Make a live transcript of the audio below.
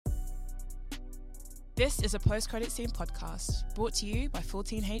This is a post-credit scene podcast brought to you by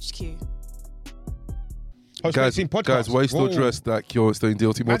 14HQ. Guys, why are you still dressed like you're still in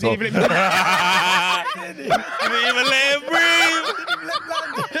DLT Motor? I didn't even let him breathe.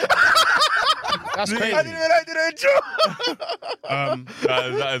 That's crazy. I didn't even like the intro.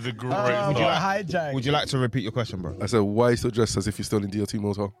 That is a great start. Would you like to repeat your question, bro? I said, why are you still dressed as if you're still in DLT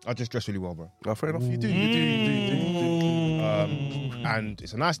Motor? I just dress really well, bro. Oh, fair enough, you do. And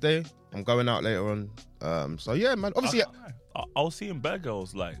it's a nice day. I'm going out later on. So yeah, man. Obviously, I was seeing bad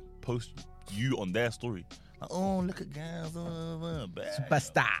girls like post you on their story. Like, oh, look at girls, bad.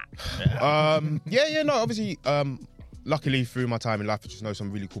 Superstar. No. Obviously, luckily through my time in life, I just know some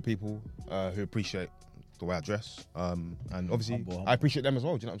really cool people who appreciate the way I dress. And obviously, I appreciate them as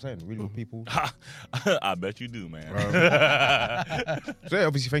well. Do you know what I'm saying? Really good people. I bet you do, man. So yeah,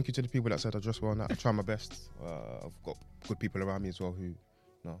 obviously, thank you to the people that said I dress well and that. I try my best. I've got good people around me as well who,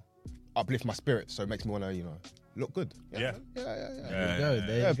 uplift my spirits. So it makes me want to, look good. Yeah. There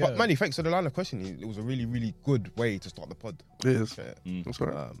you go. But Manny, thanks for the line of questioning. It was a really, really good way to start the pod. It is. That's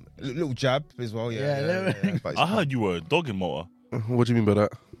right. Little jab as well. But I heard you were a dogging motor. What do you mean by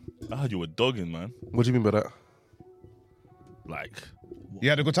that? I heard you were dogging, man. What do you mean by that? Like, you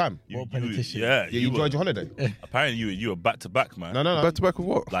had a good time. What politician? You enjoyed your holiday. Apparently, you were back to back, man. No. Back to back with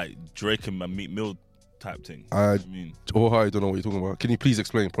what? Like Drake and Meek Mill type thing. I don't know what you're talking about. Can you please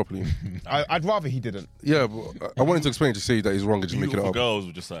explain properly? I'd rather he didn't. Yeah, but I wanted to explain to say that he's wrong and just make it up. Girls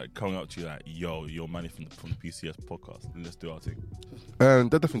were just like coming up to you like, yo, you're Manny from the PCS podcast. Let's do our thing. And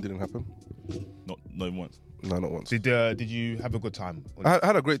that definitely didn't happen. Not even once. No, not once. Did you have a good time? I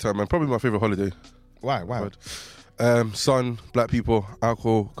had a great time, man. Probably my favourite holiday. Why? Sun, black people,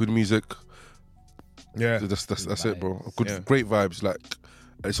 alcohol, good music. Yeah. That's it, bro. Great vibes. Like,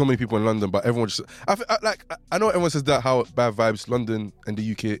 there's so many people in London, but everyone just... I know everyone says that, how bad vibes London and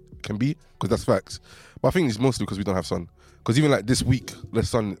the UK can be, because that's facts. But I think it's mostly because we don't have sun. Because even like this week,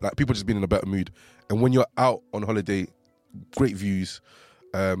 there's sun. Like, people just been in a better mood. And when you're out on holiday, great views.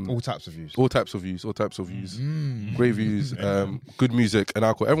 All types of views. Great views. Good music and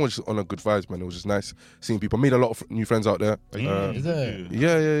alcohol. Everyone's just on a good vibes, man. It was just nice seeing people. I made a lot of new friends out there. Is it?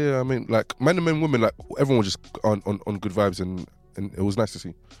 Yeah. I mean, like, men and women, like, everyone was just on good vibes and it was nice to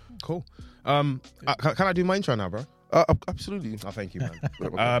see. Cool. Can I do my intro now, bro? Absolutely. Oh, thank you, man.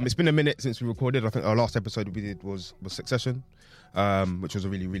 It's been a minute since we recorded. I think our last episode we did was Succession, which was a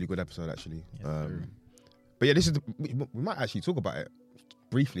really, really good episode, actually. But yeah, we might actually talk about it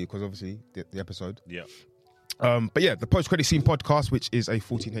briefly, because obviously the episode. Yeah. But yeah, the Post-Credit Scene podcast, which is a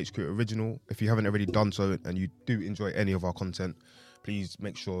 14HQ original. If you haven't already done so and you do enjoy any of our content, please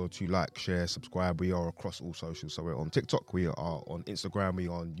make sure to like, share, subscribe. We are across all socials. So we're on TikTok, we are on Instagram, we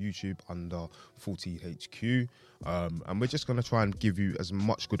are on YouTube under 40HQ. And we're just going to try and give you as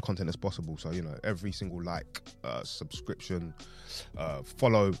much good content as possible. So, every single subscription,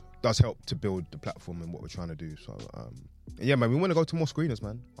 follow does help to build the platform and what we're trying to do. So, yeah, man, we want to go to more screeners,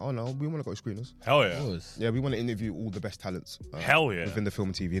 man. I don't know. We want to go to screeners. Hell yeah. Yeah, we want to interview all the best talents. Hell yeah. Within the film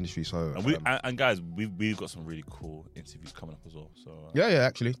and TV industry. So, and guys, we've got some really cool interviews coming up as well. So yeah,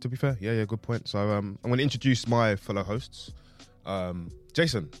 actually, to be fair. Yeah, good point. So, I'm going to introduce my fellow hosts.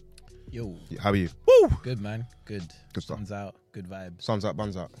 Jason. Yo. How are you? Woo! Good, man. Good stuff. Sun's out. Good vibes. Sun's out,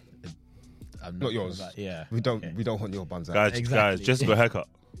 buns out. I'm not yours. Yeah. We don't want your buns out. Guys, just got a haircut.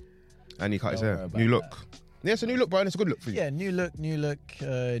 And he cut his hair. New look. Yeah, it's a new look, bro, and it's a good look for you. Yeah, new look, new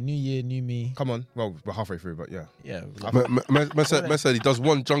year, new me. Come on. Well, we're halfway through, but yeah. Yeah. Man said he does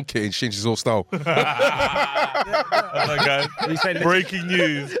one junket and changes his whole style. Guys, breaking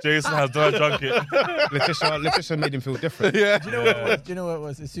news, Jason has done a junket. Letitia made him feel different. Yeah. Do you know what it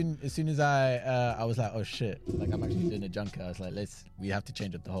was? As soon as I was like, oh shit, like I'm actually doing a junket. I was like, we have to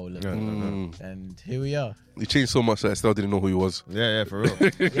change up the whole look. And here we are. He changed so much that I still didn't know who he was. Yeah, for real.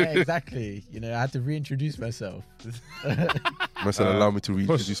 Yeah, exactly. I had to reintroduce myself. Man said, allow me to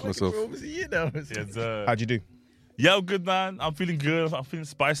reintroduce myself. Yes, How'd you do? Yeah, I'm good, man. I'm feeling good. I'm feeling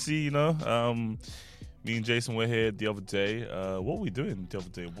spicy, Me and Jason were here the other day. What were we doing the other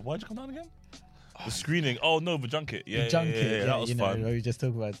day? Why'd you come down again? The screening. Oh, no, the junket. Yeah, that was fun. We just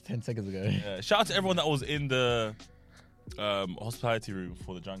talked about it 10 seconds ago. Yeah. Shout out to everyone that was in the hospitality room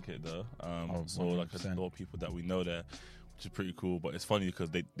for the junket, though. So, like, a lot of people that we know there, which is pretty cool. But it's funny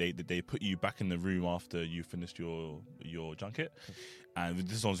because they put you back in the room after you finished your junket. And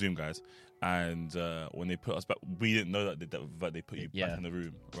this is on Zoom, guys. And when they put us back, we didn't know that they put you back in the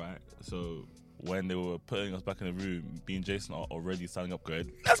room, right? So when they were putting us back in the room, me and Jason are already standing up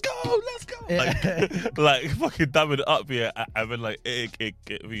going, let's go! Yeah. Like fucking damming it up here. And then like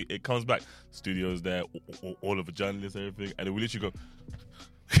it comes back, studio's there, all of the journalists and everything, and then we literally go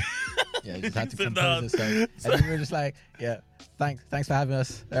Yeah, you just had to Sit compose down. yourself. And then we were just like, yeah, thanks for having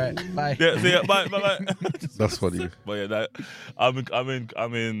us. All right, bye. Yeah, see ya, bye. That's funny. But yeah,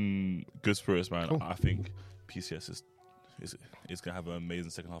 I'm in good spirits, man. Cool. I think PCS is gonna have an amazing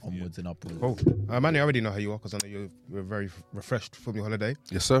second half of the year. Onwards and upwards. Cool. Manny, I already know how you are because I know you're very refreshed from your holiday.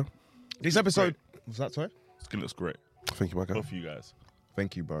 Yes, sir. This episode was that sorry? Skin looks great. Thank you, my guy. Both of you guys.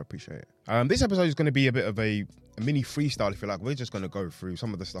 Thank you, bro. Appreciate it. This episode is going to be a bit of a mini freestyle, if you like. We're just going to go through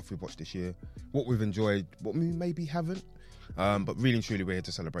some of the stuff we've watched this year, what we've enjoyed, what we maybe haven't. But really and truly, we're here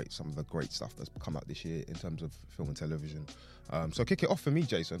to celebrate some of the great stuff that's come out this year in terms of film and television. So kick it off for me,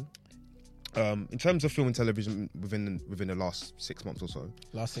 Jason. In terms of film and television within the last 6 months or so.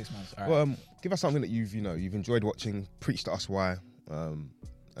 Last 6 months. All right. Well, give us something that you've enjoyed watching. Preach to us why,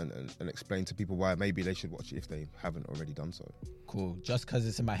 and explain to people why maybe they should watch it if they haven't already done so. Cool. Just because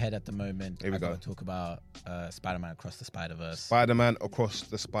it's in my head at the moment, Here we I go. gotta talk about Spider-Man Across the Spider-Verse. Spider-Man Across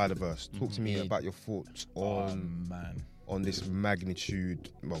the Spider-Verse. Talk to me Yeah. about your thoughts Man. on this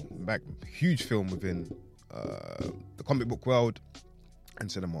huge film within the comic book world and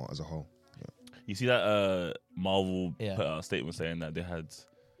cinema as a whole. You see that Marvel Yeah. put out a statement saying that they had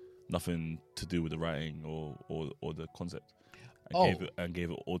nothing to do with the writing or the concept, and gave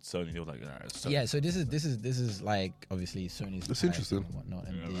it all to Sony. They were like, nah, it's Sony. Yeah, so this is like obviously Sony's That's the interesting. and whatnot,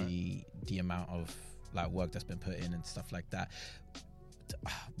 and Yeah, the amount of like work that's been put in and stuff like that.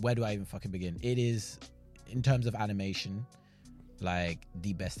 Where do I even fucking begin? It is, in terms of animation, like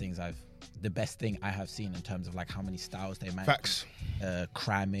the best thing I have seen in terms of like how many styles they managed Facts. to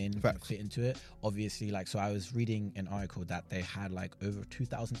cram in and Facts. fit into it. Obviously, like, so I was reading an article that they had like over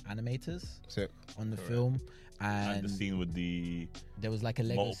 2,000 animators Sick. on the Correct. film, And and the scene with the there was like a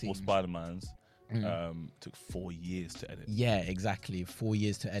Lego multiple scene. Spider-Mans took 4 years to edit. Yeah, exactly. 4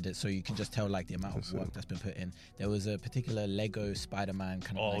 years to edit, so you can just tell like the amount of work that's been put in. There was a particular Lego Spider-Man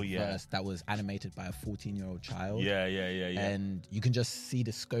kind of verse that was animated by a 14-year-old child. Yeah. And you can just see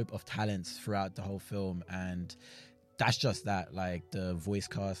the scope of talents throughout the whole film, and that's just that. Like the voice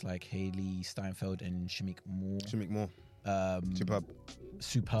cast, like Haley Steinfeld and Shamik Moore. Superb.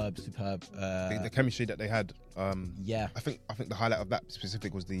 The chemistry that they had. Yeah. I think the highlight of that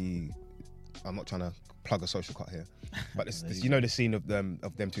specific was I'm not trying to plug a social cut here, but it's the scene of them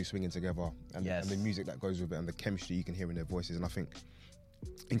two swinging together and the music that goes with it and the chemistry you can hear in their voices, and I think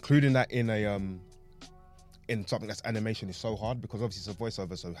including that in something that's animation is so hard because obviously it's a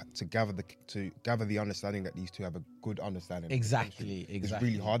voiceover, so to gather the understanding that these two have a good understanding Exactly. is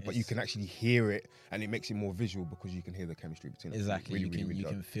really hard, but you can actually hear it and it makes it more visual because you can hear the chemistry between them. Exactly, Really you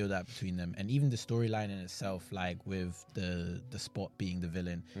can feel that between them, and even the storyline in itself, like with the Spot being the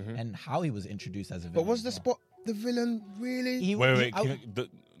villain and how he was introduced as a villain. But was the Spot the villain really? Wait.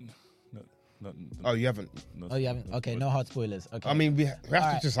 Oh, you haven't. Oh, you haven't? Okay, no hard spoilers. Okay. I mean, we have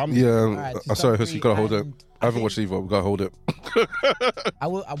Alright. to just some. Yeah, Alright, to sorry, some Huss, you gotta hold it. degree, I haven't watched either. We gotta hold it.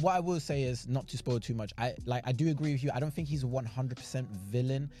 What I will say is, not to spoil too much, I do agree with you. I don't think he's a 100%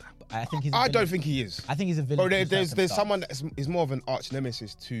 villain, but I think he's. I don't think he is. I think he's a villain. Bro, to there's circumstance. someone that is more of an arch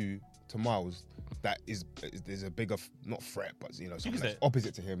nemesis to Miles. That there's a bigger not threat, but something that's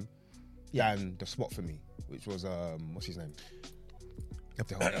opposite to him than the Spot for me, which was what's his name? You have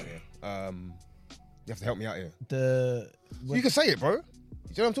to help me out here. You have to help me out here. You can say it, bro. You know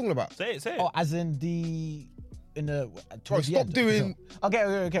what I'm talking about? Say it. Oh, as in towards the stop end. doing-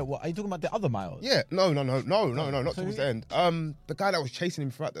 Okay. What are you talking about? The other Miles? Yeah, no, not So towards who- the end. The guy that was chasing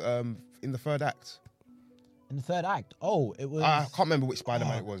him throughout in the third act. In the third act. Oh, it was. I can't remember which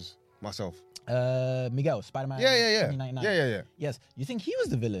Spider-Man it was myself. Miguel, Spider-Man. Yeah. 2099. Yeah. Yes, you think he was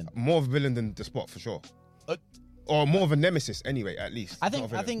the villain? More of a villain than the Spot for sure, or more of a nemesis anyway. At least I Not a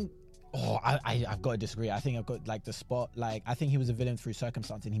villain. think. Oh, I've got to disagree. I think I've got like the Spot. Like I think he was a villain through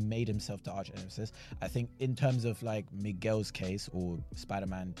circumstance, and he made himself the arch nemesis. I think in terms of like Miguel's case or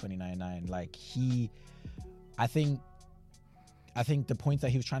Spider-Man 2099, like I think the points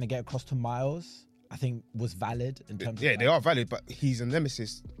that he was trying to get across to Miles, I think was valid in terms. Yeah, of, they are valid, but he's a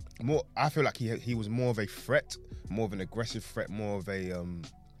nemesis. More, I feel like he was more of a threat, more of an aggressive threat, more of a.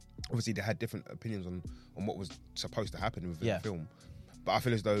 Obviously, they had different opinions on what was supposed to happen with the film, but I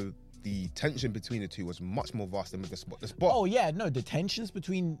feel as though the tension between the two was much more vast than with the Spot. The Spot. Oh yeah, no, the tensions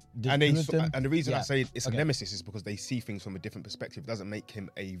between the And two of them. the reason I yeah. say it's Okay. a nemesis is because they see things from a different perspective. It doesn't make him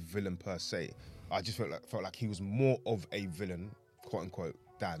a villain per se. I just felt like he was more of a villain, quote unquote,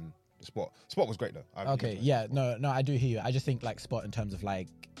 than the Spot. Spot was great though. Okay, yeah, no, I do hear you. I just think like Spot in terms of like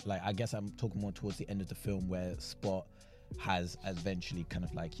I guess I'm talking more towards the end of the film where Spot has eventually kind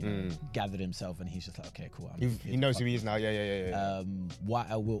of like gathered himself and he's just like, okay, cool. He knows who he is now. Yeah.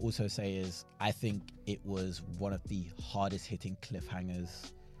 What I will also say is I think it was one of the hardest hitting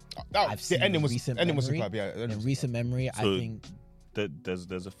cliffhangers I've seen the ending was recent ending was memory. superb. Yeah, In recent memory, I So- think.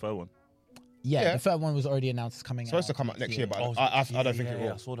 There's a third one. Yeah, the third one was already announced coming supposed to out come out next year, but Oh, I don't think it I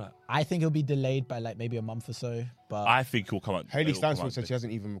will. saw that. I think it'll be delayed by like maybe a month or so. But I think it will come out. Haley it'll come Stansfield out said she next-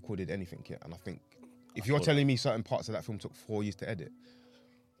 hasn't even recorded anything yet, and I think if you're saw telling me certain parts of that film took 4 years to edit,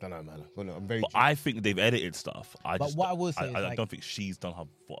 don't know, man. I'm very. But I think they've edited stuff. But what I will say is, I like- don't think she's done her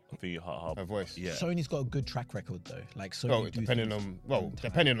Her voice. Yeah. Sony's got a good track record though. Like Sony Well, do depending things on time.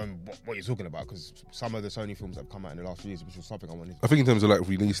 depending on what you're talking about, because some of the Sony films that have come out in the last few years, which was something I wanted. I think in terms of like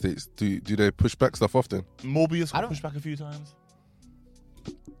release dates, do they push back stuff often? Morbius I got don't- pushed back a few times.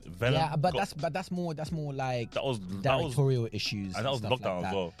 Venom. Yeah, but got- that's more like that was directorial issues and that was stuff lockdown like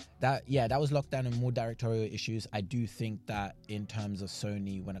as well. That was lockdown and more directorial issues. I do think that in terms of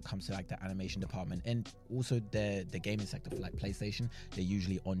Sony, when it comes to like the animation department and also the gaming sector for like PlayStation, they're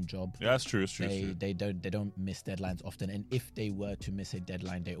usually on job. Yeah, that's true. It's true. it's true. They don't miss deadlines often, and if they were to miss a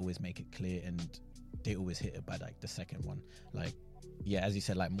deadline, they always make it clear and they always hit it by like the second one. Like, yeah, as you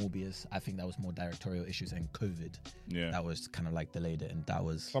said, like Morbius, I think that was more directorial issues, and COVID, Yeah. that was kind of like delayed it, and that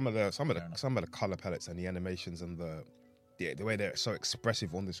was Some of the color palettes and the animations and the way they're so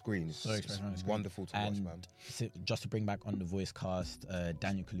expressive on the screen is So expressive on the screen. wonderful to watch, and man. just to bring back on the voice cast,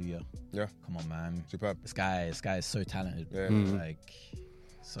 Daniel Kaluuya. Yeah, Come on, man. superb. This guy is so talented. Yeah. Like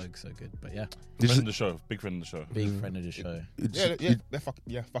so good. But yeah, Friend of the show. Big friend of the show. big friend of the show.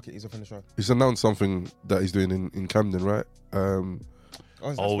 Fuck it. He's a friend of the show. He's announced something that he's doing in Camden, right?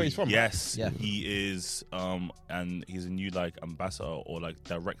 That's Oh where he's from. yes, Yeah. he is. And he's a new like ambassador or like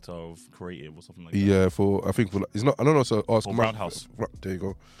director of creative or something like that. Yeah, for it's not. I don't know. So ask For Mark- Roundhouse. There you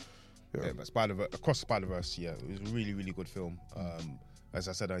go. Yeah, but across Spider-Verse, yeah, it was a really, really good film. As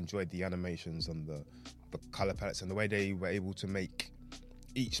I said, I enjoyed the animations and the color palettes and the way they were able to make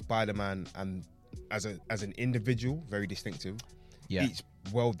each Spider-Man and as an individual very distinctive. Yeah. Each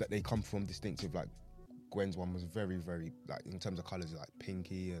world that they come from distinctive. Like Gwen's one was very, very like in terms of colors, like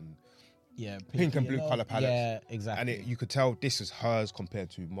pinky and Yeah, pink and blue yellow. color palettes. Yeah, exactly. And you could tell this is hers compared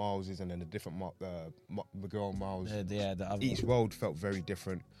to Miles's, and then a different Miguel Miles. the other Each world felt very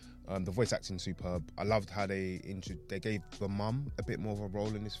different. The voice acting superb. I loved how they gave the mum a bit more of a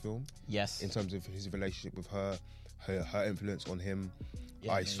role in this film yes. in terms of his relationship with her influence on him.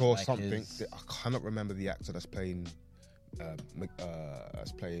 Yeah, I it's saw like something his- that I cannot remember the actor that's playing.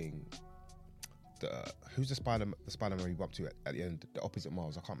 Who's the Spider-Man we bumped to at the end? The opposite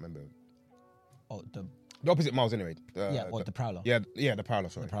Miles. I can't remember. Oh, the The opposite Miles, anyway. the Prowler. Yeah, the Prowler.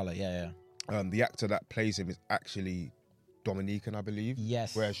 Sorry. The Prowler. Yeah. The actor that plays him is actually Dominican, I believe.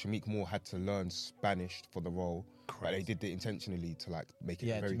 Yes. Whereas Shamik Moore had to learn Spanish for the role. But they did it intentionally to like make it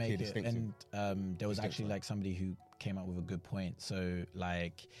Yeah, very to clear, make it. distinctive. And there was Distinctive. actually like somebody who came up with a good point. So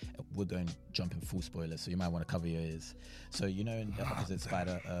like we're going to jump in full spoilers, so you might want to cover your ears. So you know in the opposite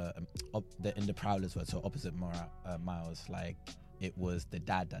Spider, in the Prowler's world, so opposite Miles, like it was the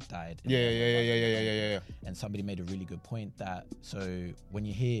dad that died. Yeah. And somebody made a really good point that so when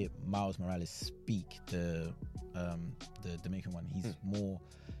you hear Miles Morales speak the Dominican one, he's more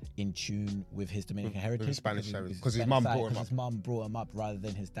in tune with his Dominican heritage, his Spanish because heritage. his 'Cause his Spanish mum side, brought him 'cause up. his mum brought him up rather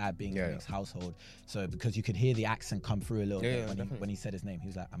than his dad being in Yeah. the mixed household. So because you could hear the accent come through a little Yeah, bit yeah, definitely. when he said his name, he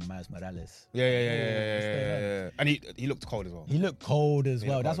was like, "I'm Miles Morales." Yeah. And he looked cold as well. He looked cold as He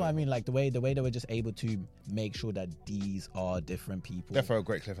well. looked That's cold what I as mean. Like the way they were just able to make sure that these are different people. Therefore, a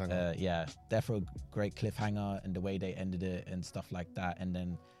great cliffhanger. Yeah, therefore a great cliffhanger and the way they ended it and stuff like that. And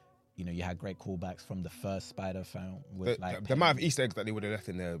then, you know, you had great callbacks from the first Spider film with The amount of Easter eggs that they would have left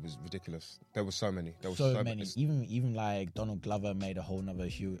in there was ridiculous. There were so many. There was so many. Even like Donald Glover made a whole nother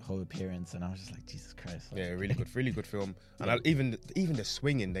whole appearance, and I was just like, Jesus Christ. Yeah, really good film. And even the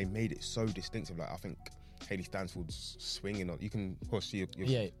swinging, they made it so distinctive. Like I think Haley Stansfield's swinging on. You can of course see.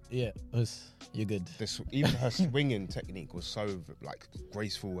 Yeah. You're good. Even her swinging technique was so like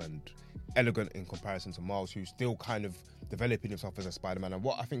graceful and elegant in comparison to Miles, who's still kind of developing himself as a Spider-Man. And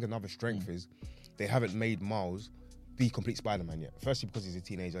what I think another strength is, they haven't made Miles the complete Spider-Man yet. Firstly, because he's a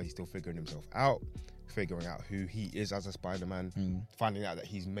teenager, he's still figuring himself out, figuring out who he is as a Spider-Man, finding out that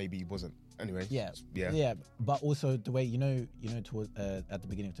he's maybe wasn't. Anyway, Yeah. But also the way you know, towards at the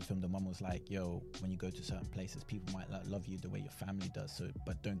beginning of the film, the mum was like, "Yo, when you go to certain places, people might like, love you the way your family does. So,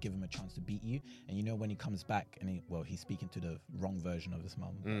 but don't give him a chance to beat you." And you know, when he comes back and he's speaking to the wrong version of his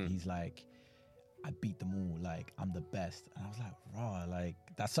mum. He's like, "I beat them all. Like I'm the best." And I was like, "Raw!" Like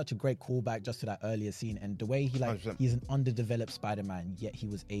that's such a great callback just to that earlier scene. And the way he 100%. he's an underdeveloped Spider-Man, yet he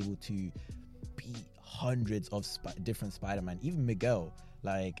was able to beat hundreds of different Spider-Man, even Miguel.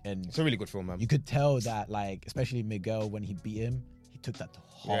 And it's a really good film, man. you could tell that, especially Miguel, when he beat him, he took that to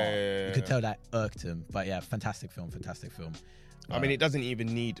heart. Yeah. You could tell that irked him. But yeah, fantastic film. I mean, it doesn't even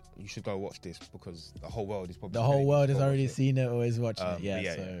need. You should go watch this because the whole world is probably. The whole world has already seen it or is watching it. Yeah,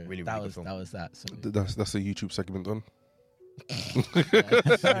 yeah, so really, really that good was film. that. So. That's a YouTube segment done.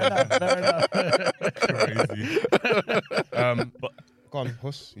 Fair enough. Crazy. But go on,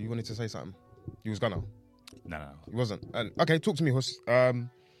 Huss. You wanted to say something? You was gonna. No. He wasn't. Okay, talk to me, Huss.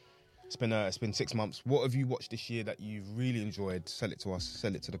 It's been 6 months. What have you watched this year that you've really enjoyed? Sell it to us.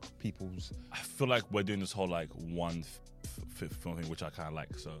 Sell it to the peoples. I feel like we're doing this whole like one film thing, which I kind of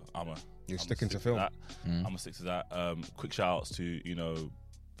like. So You're sticking to film. I'm gonna stick to that. Quick shout outs to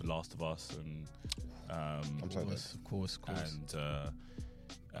The Last of Us and Of course. and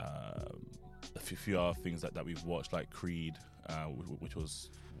a few other things that we've watched, like Creed, which was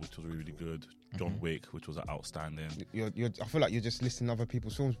really good. John Wick, which was outstanding. I feel like you're just listing other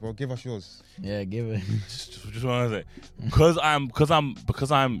people's films, bro. Give us yours. Yeah, give it. just want to say, because I'm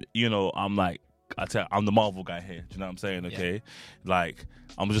I'm like, I'm the Marvel guy here. Do you know what I'm saying? Okay, like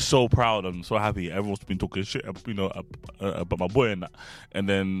I'm just so proud. I'm so happy. Everyone's been talking shit, about my boy and that, and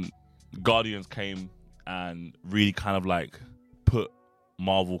then Guardians came and really kind of like put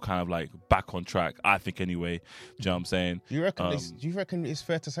Marvel kind of like back on track, I think, anyway. Do you know what I'm saying? Do you reckon it's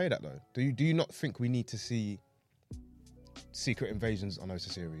fair to say that though? Do you not think we need to see Secret Invasions? I know it's a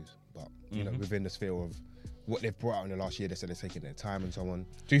series, but you know, within the sphere of what they've brought out in the last year, they said they're taking their time and so on.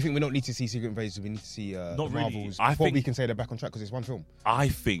 Do you think we don't need to see Secret Invasions? We need to see Not Marvels really. before we can say they're back on track because it's one film. I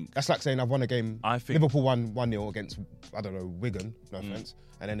think That's like saying I've won a game. I think Liverpool won 1-0 against, I don't know, Wigan, no offense,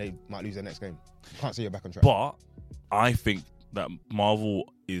 and then they might lose their next game. You can't say you're back on track. But I think that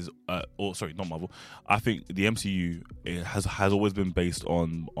Marvel is, not Marvel. I think the MCU has always been based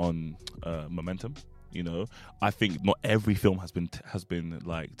on momentum. You know, I think not every film has been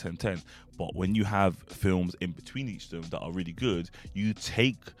like 10-10, but when you have films in between each of them that are really good, you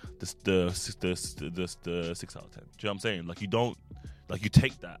take the 6 out of 10. Do you know what I'm saying? Like you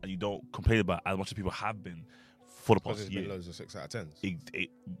take that and you don't complain about it as much as people have been for the past there's year. been loads of 6 out of 10s.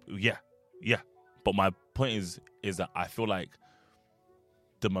 Yeah. But my point is that I feel like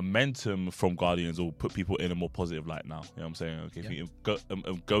the momentum from Guardians will put people in a more positive light now. You know what I'm saying? Okay,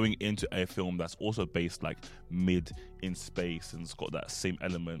 going into a film that's also based like mid in space and it's got that same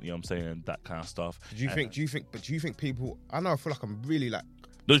element. You know what I'm saying? And that kind of stuff. Do you think people? I know. I feel like I'm really like.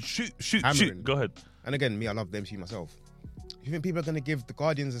 No, shoot. Go ahead. And again, I love the MCU myself. Do you think people are going to give the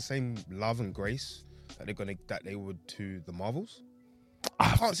Guardians the same love and grace that they would to the Marvels?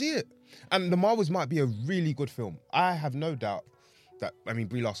 I can't see it. And the Marvels might be a really good film. I have no doubt that, I mean,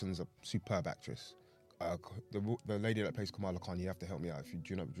 Brie Larson's a superb actress. The lady that plays Kamala Khan, you have to help me out. Do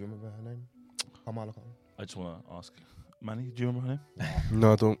you remember her name? Kamala Khan? I just want to ask, Manny, do you remember her name?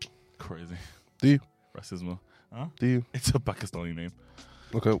 No, I don't. Crazy. Do you? Racism. Huh? Do you? It's a Pakistani name.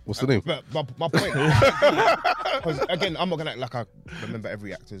 Okay, what's the name? But my point, because again, I'm not going to act like I remember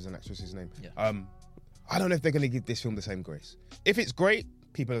every actor's and actress's name. Yeah. I don't know if they're going to give this film the same grace. If it's great,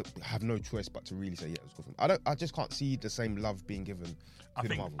 people have no choice but to really say, yeah, it was a good film. I just can't see the same love being given to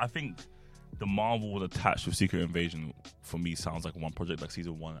the Marvel. I think the Marvel was attached with Secret Invasion for me sounds like one project, like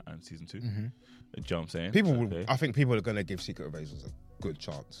season 1 and season 2. Do you know what I'm saying? I think people are going to give Secret Invasions a good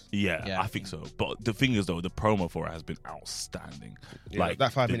chance. Yeah, I think so. But the thing is, though, the promo for it has been outstanding. Yeah, like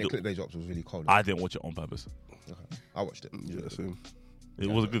that 5-minute clip they dropped was really cold. I didn't watch it on purpose. Okay. I watched it. Yeah, same. It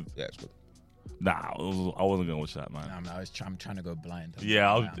was good. Yeah, it's good. Nah, I wasn't gonna watch that, man. I'm trying to go blind.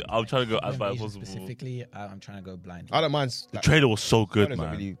 Yeah, I'm trying to go as bad as Asian possible. Specifically, I'm trying to go blind. I don't mind. The trailer was so good, trailers man.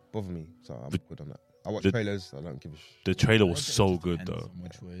 don't really bother me, so I'm good on that. I watch the- trailers. I don't give a The trailer was so good, though.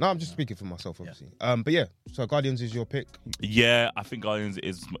 No, I'm just speaking for myself, obviously. But yeah, so Guardians is your pick. Yeah, I think Guardians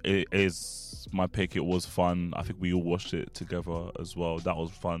is my pick. It was fun. I think we all watched it together as well. That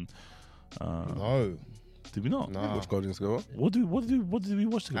was fun. No. Did we not? We watched Guardians together. What did we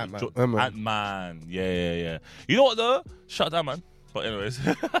watch together? Ant-Man. Ant-Man. Yeah. You know what though? Shut that, man. But anyways,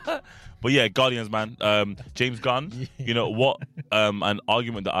 but yeah, Guardians, man. James Gunn. You know what? An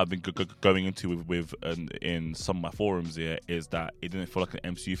argument that I've been going into with in some of my forums here is that it didn't feel like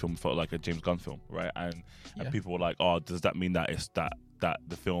an MCU film. It felt like a James Gunn film, right? And people were like, "Oh, does that mean that it's that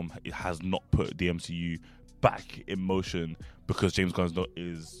the film has not put the MCU back in motion because James Gunn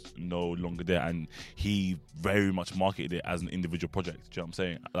is no longer there, and he very much marketed it as an individual project." Do you know what I'm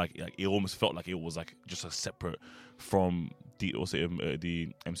saying? Like it almost felt like it was like just a separate from the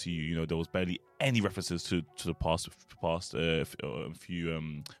MCU. You know, there was barely any references to the past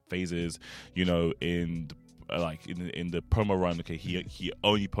few phases. You know, in the promo run, okay, he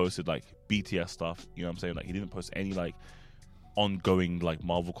only posted like BTS stuff. You know what I'm saying? Like he didn't post any like ongoing like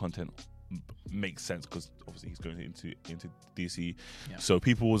Marvel content. Makes sense because obviously he's going into DC. So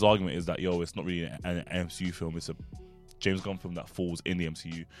people's argument is that it's not really an MCU film, it's a James Gunn film that falls in the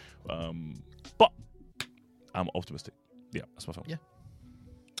MCU. But I'm optimistic. Yeah, that's my film. Yeah.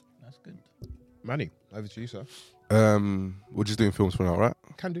 That's good. Manny, over to you, sir. We're just doing films for now, right?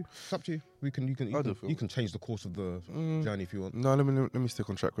 Can do. It's up to you. You can change the course of the journey if you want. No, let me stick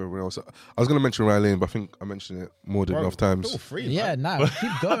on track with everyone else. I was gonna mention Ryan Lane, but I think I mentioned it more than enough times. Feel free, Yeah, man. nah,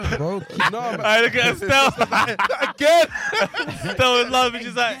 keep going, bro. Look at Estelle again. Estelle is laughing.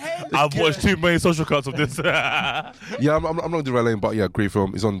 She's like, I've watched too many social cuts of this. Yeah, I'm not doing Ryan Lane, but yeah, great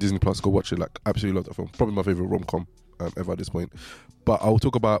film. It's on Disney Plus. Go watch it. Like, absolutely love that film. Probably my favorite rom-com ever at this point. But I'll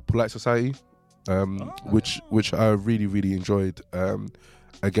talk about Polite Society, which I really, really enjoyed.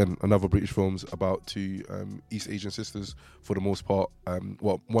 Again, another British films about two East Asian sisters for the most part.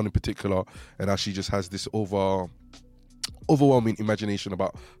 One in particular, and how she just has this overwhelming imagination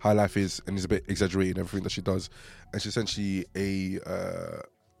about how life is, and is a bit exaggerated in everything that she does. And she's essentially an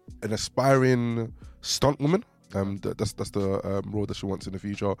aspiring stunt woman. That's the role that she wants in the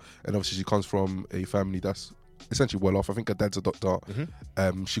future. And obviously, she comes from a family that's essentially well off. I think her dad's a doctor.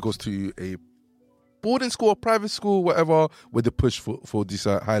 She goes to a boarding school or private school, whatever, where they push for these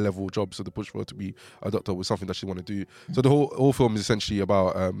high level jobs. So they push for her to be a doctor with something that she want to do. So the whole film is essentially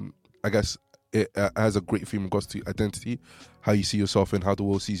about, I guess, it has a great theme in regards to identity, how you see yourself and how the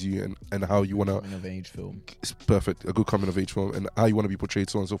world sees you, and how you want to. Coming of age film. It's perfect, a good coming of age film, and how you want to be portrayed,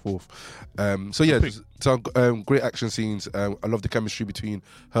 so on and so forth. So yeah, some great action scenes. I love the chemistry between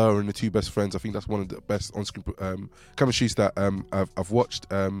her and the two best friends. I think that's one of the best on-screen chemistries that I've watched.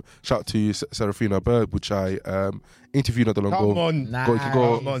 Shout out to Serafina Bird, which I interviewed not that long ago. Come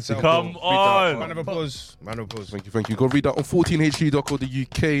on, Come on. Round of applause. Thank you. Go read that on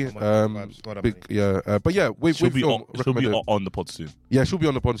 14hd.co.uk. Big, but yeah, She'll be recommended. on the pod soon. Yeah, she'll be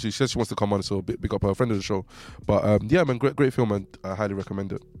on the pod. She says she wants to come on, so big up her, friend of the show. But yeah, man, great film, and I highly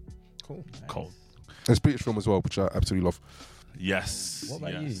recommend it. Cool. Cold. And it's British film as well, which I absolutely love. Yes. What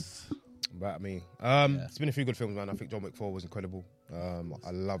about you? About me. It's been a few good films, man. I think John Wick 4 was incredible.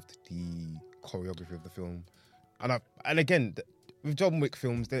 I loved the choreography of the film. And again, with John Wick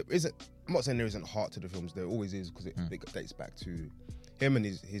films, there isn't. I'm not saying there isn't heart to the films. There always is, because it dates back to him and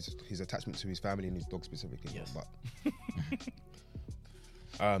his attachment to his family and his dog specifically. Yes.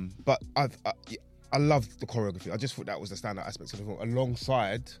 But I loved the choreography. I just thought that was the standout aspect of the film,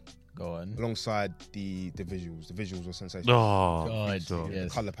 alongside the visuals. The visuals were sensational. Oh, God, God. yes. The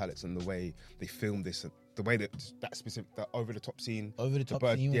color palettes and the way they filmed this, the way that specific, that over the top scene, Over the top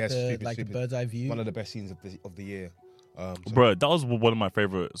bird- scene with yeah, the, stupid, like stupid. the bird's eye view. one of the best scenes of the year. So- Bro, that was one of my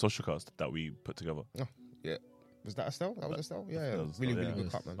favorite social casts that we put together. yeah. Was that Estelle? That was Estelle? Yeah, That was really, Estelle, really yeah.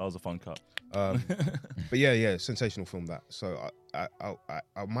 good cut, man. That was a fun cut. But yeah, sensational film that. So I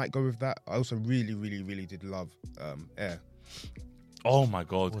might go with that. I also really, really, really did love Air, Oh my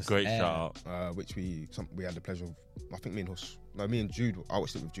God, What's great Air? shout out. which we had the pleasure of. I think me and Jude. I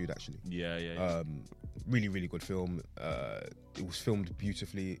watched it with Jude actually. Yeah. Really, really good film. It was filmed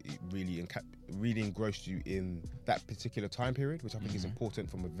beautifully. It really engrossed you in that particular time period, which I think is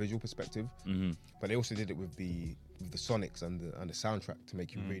important from a visual perspective. But they also did it with the sonics and the soundtrack to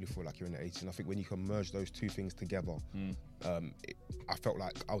make you really feel like you're in the 80s. And I think when you can merge those two things together, I felt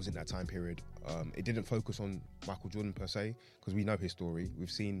like I was in that time period. It didn't focus on Michael Jordan per se, because we know his story.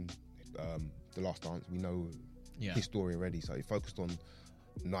 We've seen The Last Dance. We know his story already. So it focused on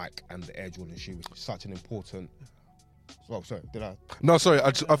Nike and the Air Jordan shoe, which is such an important. Oh, sorry, did I? No, sorry,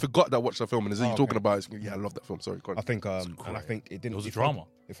 I forgot that I watched that film, and as you okay. talking about it, yeah, I love that film. Sorry, go on. I think, and I think it didn't. It was a drama.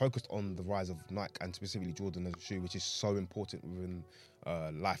 It focused on the rise of Nike and specifically Jordan as a shoe, which is so important within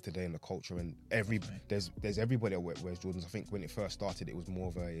life today and the culture. And there's everybody that wears Jordans. I think when it first started, it was more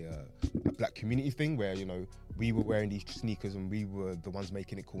of a black community thing where, you know, we were wearing these sneakers and we were the ones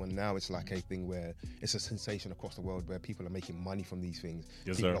making it cool. And now it's like a thing where it's a sensation across the world where people are making money from these things.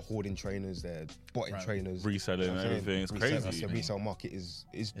 Yes, people sir. are hoarding trainers, they're botting trainers, Reselling and everything. It's crazy. The resale market is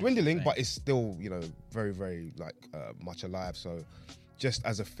dwindling, but it's still, you know, very, very much alive. So just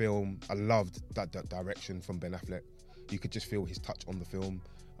as a film, I loved that direction from Ben Affleck. You could just feel his touch on the film.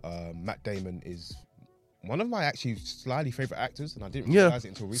 Matt Damon is one of my actually slightly favourite actors, and I didn't realise it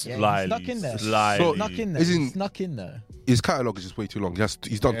until recently. Snuck in there. Slightly. Snuck in there. His catalogue is just way too long.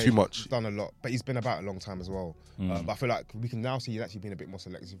 He's done too much. He's done a lot, but he's been about a long time as well. But I feel like we can now see he's actually been a bit more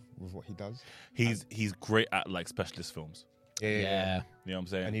selective with what he does. He's great at like specialist films. Yeah. You know what I'm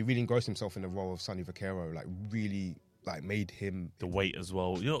saying? And he really engrossed himself in the role of Sonny Vaccaro, like really like made him The weight as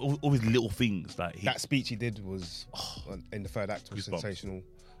well. You know, all these little things. Like that speech he did was in the third act was Goosebumps. sensational.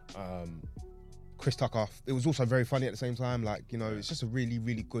 Chris Tucker, it was also very funny at the same time. Like, you know, it's just a really,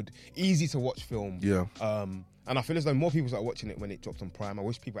 really good, easy to watch film. Yeah. And I feel as though more people are watching it when it dropped on Prime. I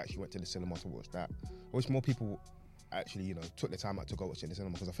wish people actually went to the cinema to watch that. I wish more people actually, you know, took the time out to go watch it in the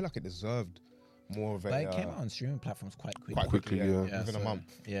cinema because I feel like it deserved more of a. But it came out on streaming platforms quite quickly. Quite quickly, yeah. Within a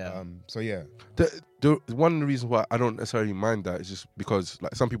month. Yeah. So yeah. The one of the reasons why I don't necessarily mind that is just because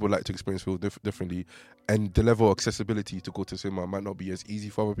like some people like to experience film differently, and the level of accessibility to go to cinema might not be as easy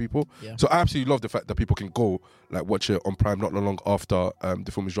for other people. Yeah. So I absolutely love the fact that people can go like watch it on Prime not long after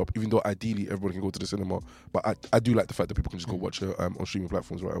the film is dropped. Even though ideally everyone can go to the cinema, but I do like the fact that people can just go watch it on streaming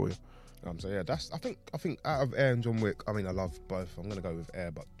platforms right away. So yeah, that's I think out of Air and John Wick, I mean I love both. I'm gonna go with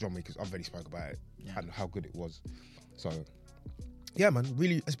Air, but John Wick, I've already spoke about it and how good it was. So yeah, man,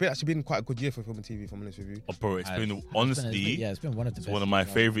 really, it's actually been quite a good year for film and TV. If I'm honest with you, Bro, it's been honestly, it's been one of the best. one of my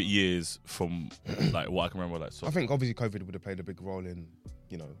favorite years from like what I can remember. Like, so I think obviously COVID would have played a big role in,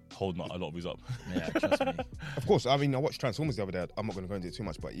 you know, holding a lot of these up. Yeah, trust me. Of course, I mean I watched Transformers the other day. I'm not going to go into it too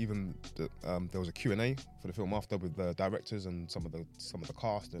much, but even there was a Q&A for the film after with the directors and some of the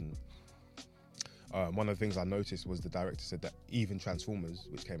cast, and one of the things I noticed was the director said that even Transformers,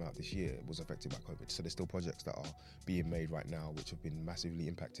 which came out this year, was affected by COVID. So there's still projects that are being made right now which have been massively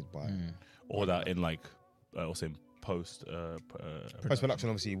impacted by. Or that in like, also in post Post-production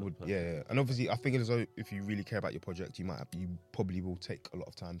obviously would, yeah. And obviously I think as though if you really care about your project, you probably will take a lot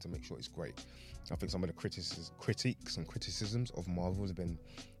of time to make sure it's great. I think some of the critiques and criticisms of Marvel have been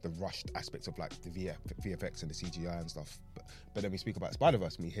the rushed aspects of like the VFX and the CGI and stuff. But then we speak about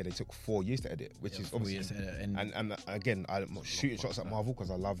Spider-Verse, and we hear they took 4 years to edit, which is obviously. And again, I'm not shooting shots at Marvel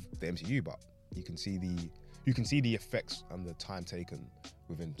because I love the MCU, but you can see the effects and the time taken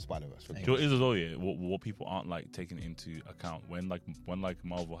within Spider-Verse. Do you know what it is as well, yeah? What people aren't like taking into account when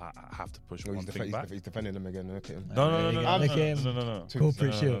Marvel have to push one thing back. He's defending them again. Look at him. No.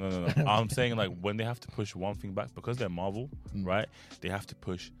 Corporate shield. No. I'm saying like when they have to push one thing back because they're Marvel, right? They have to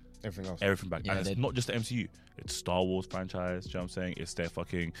push everything back. Yeah, and it's not just the MCU. It's Star Wars franchise, do you know what I'm saying? It's their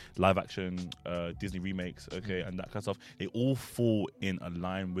fucking live action Disney remakes, okay, and that kind of stuff. They all fall in a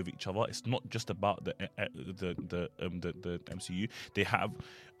line with each other. It's not just about the MCU. They have,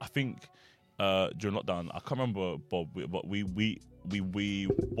 I think, during lockdown, I can't remember, Bob, but we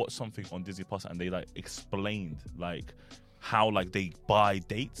watched something on Disney Plus and they like explained like how like they buy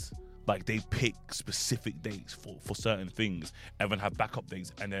dates. Like they pick specific dates for certain things, and then have backup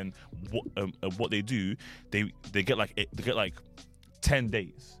dates. And then what they do, they get like 10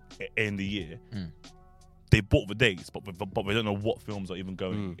 days in the year. They bought the dates, but we don't know what films are even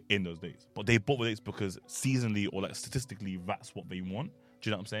going in those dates. But they bought the dates because seasonally or like statistically, that's what they want. Do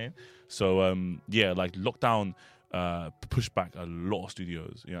you know what I'm saying? So yeah, like lockdown pushed back a lot of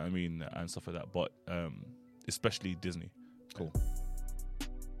studios. You know what I mean, and stuff like that. But especially Disney. Cool.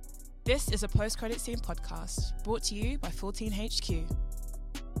 This is a post-credit scene podcast brought to you by 14HQ.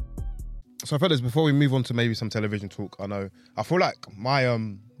 So fellas, before we move on to maybe some television talk, I feel like my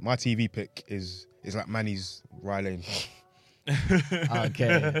TV pick is like Manny's Rye Lane.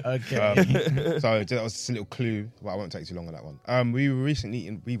 Okay. So that was just a little clue, but I won't take too long on that one. We were recently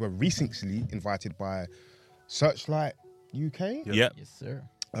invited by Searchlight UK. Yep. Yes, sir.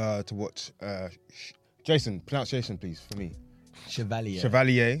 To watch Jason, pronunciation please for me. Chevalier. There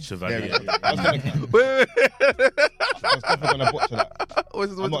we go. I was definitely gonna butcher that.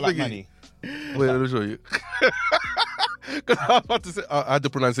 What's I'm not like Manny. Wait, let me show you. Because I was about to say, I had the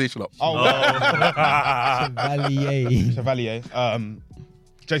pronunciation up. Chevalier.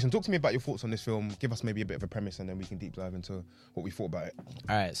 Jason, talk to me about your thoughts on this film. Give us maybe a bit of a premise, and then we can deep dive into what we thought about it.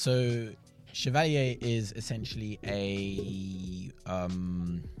 All right, so Chevalier is essentially a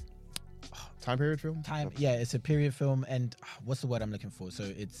time period film. It's a period film, and what's the word I'm looking for? So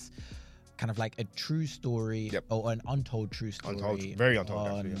it's kind of like a true story, or an untold true story. Very untold,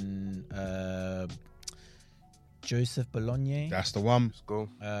 on Joseph Bologna. That's the one. Let's go.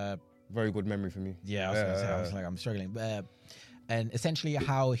 Very good memory for me. Yeah, I was like, I'm struggling. And essentially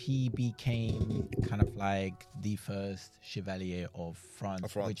how he became kind of like the first Chevalier of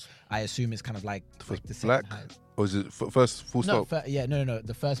France, which I assume is kind of like the black, or is it first full stop? No.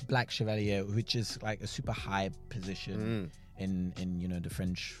 The first black Chevalier, which is like a super high position in the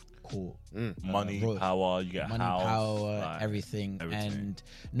French court. Money, power, you get money, house, power, like, everything. And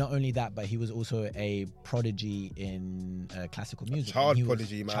not only that, but he was also a prodigy in classical music.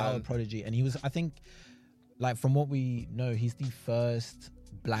 Child prodigy, and he was, I think, like from what we know, he's the first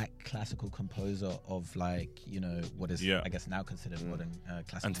black classical composer of like, what is I guess now considered modern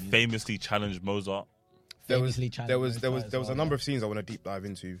classical and music. famously challenged Mozart. There was a number of scenes I want to deep dive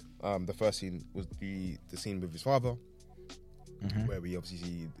into. The first scene was the scene with his father, where we obviously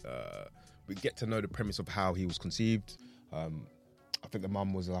see we get to know the premise of how he was conceived. I think the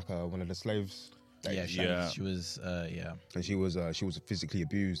mum was like one of the slaves. She was. And she was physically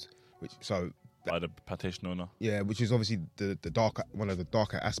abused. by the plantation owner. Yeah, which is obviously the darker, one of the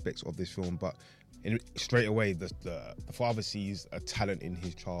darker aspects of this film. But straight away, the father sees a talent in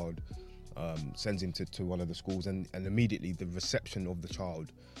his child, sends him to one of the schools, and immediately the reception of the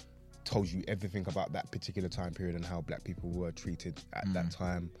child tells you everything about that particular time period and how black people were treated at that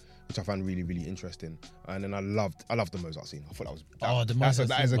time, which I found really, really interesting. And then I loved the Mozart scene. I thought the Mozart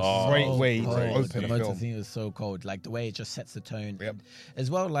that is a scene great was way so to cold. open The a Mozart film. scene was so cold. Like the way it just sets the tone. Yep. And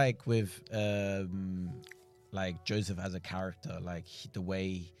as well, like with like Joseph as a character, like the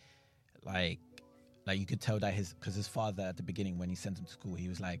way, like you could tell that because his father at the beginning when he sent him to school, he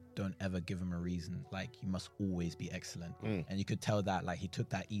was like, don't ever give him a reason, like you must always be excellent. And you could tell that like he took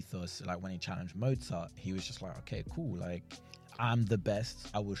that ethos, like when he challenged Mozart, he was just like, okay, cool, like I'm the best,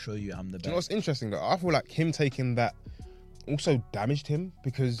 I will show you I'm the best. Do you know what's interesting though? I feel like him taking that also damaged him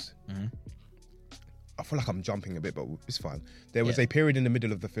because I feel like I'm jumping a bit, but it's fine. There was a period in the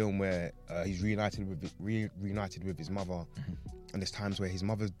middle of the film where he's reunited with his mother, and there's times where his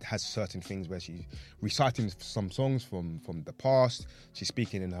mother has certain things where she's reciting some songs from the past. She's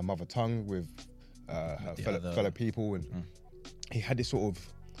speaking in her mother tongue with her fellow people, and he had this sort of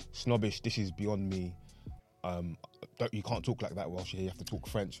snobbish, "This is beyond me. You can't talk like that whilst you have to talk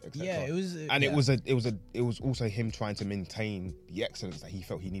French," etc. Yeah, it was, and it was also him trying to maintain the excellence that he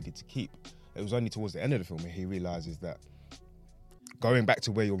felt he needed to keep. It was only towards the end of the film where he realizes that going back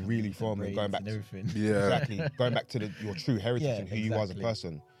to where you're really from and going back to going back to your true heritage and who you are as a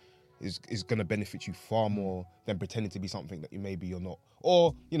person is going to benefit you far more than pretending to be something that maybe you're not.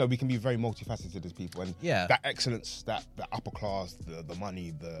 Or, you know, we can be very multifaceted as people, and that excellence, that the upper class, the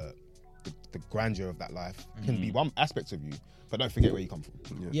money, the grandeur of that life can be one aspect of you, but don't forget where you come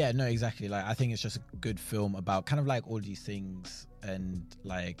from. Yeah, no, exactly. Like I think it's just a good film about kind of like all these things, and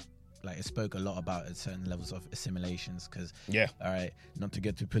like it spoke a lot about certain levels of assimilations. Because all right, not to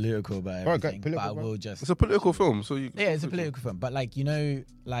get too political about everything, but I will just. It's a political film, so it's a political film, but like, you know,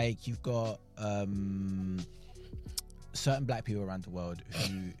 like you've got certain black people around the world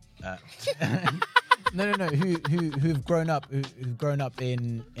who who've grown up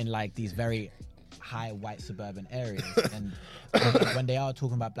in like these very high white suburban areas, and when they are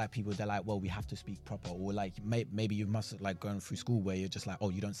talking about black people, they're like, well, we have to speak proper, or like maybe you must have like gone through school where you're just like, oh,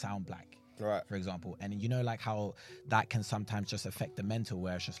 you don't sound black, right, for example. And you know, like how that can sometimes just affect the mental,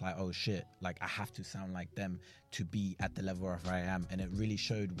 where it's just like, oh shit, like I have to sound like them to be at the level of where I am. And it really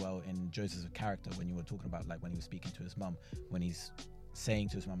showed well in Joseph's character when you were talking about like when he was speaking to his mum, when he's saying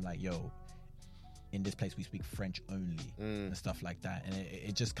to his mum like, yo, in this place we speak French only, and stuff like that. And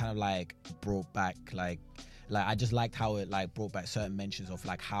it just kind of like brought back like I just liked how it like brought back certain mentions of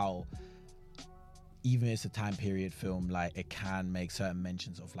like how even if it's a time period film, like it can make certain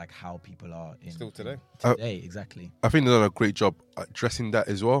mentions of like how people are in still today. Exactly. I think they've done a great job addressing that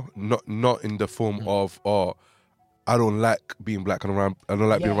as well. Not in the form of I don't like being black and around. I don't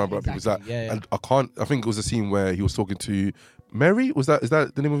like being around black people. That and I can't. I think it was a scene where he was talking to Mary. Is that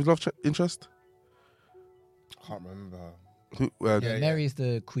the name of his love interest? I can't remember. Mary is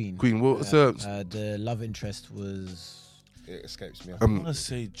the queen. The love interest was. It escapes me. I want to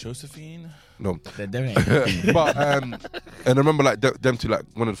say Josephine. No, but and I remember like them to like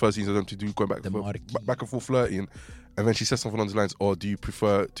one of the first scenes of them to do going back and forth flirting, and then she says something on the lines, "Or do you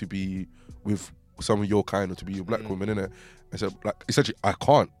prefer to be with some of your kind or to be a black woman?" In it, I said like essentially I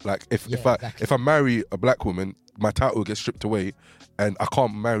can't like if I marry a black woman, my title gets stripped away, and I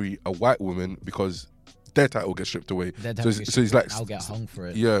can't marry a white woman because their title gets stripped away. So he's like, I'll get hung for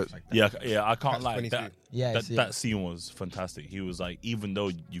it. Yeah. I can't lie. That scene was fantastic. He was like, even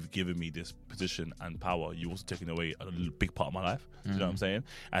though you've given me this position and power, you're also taking away a big part of my life. You know what I'm saying?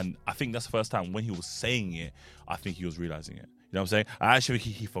 And I think that's the first time when he was saying it, I think he was realizing it. You know what I'm saying? I actually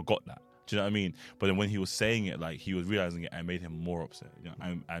think he forgot that. Do you know what I mean? But then when he was saying it, like he was realizing it and made him more upset. You know,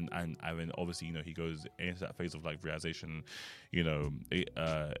 and then obviously, you know, he goes into that phase of like realization, you know,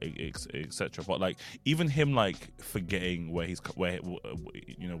 etc. But like even him like forgetting where he's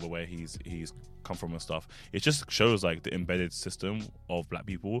come from and stuff. It just shows like the embedded system of black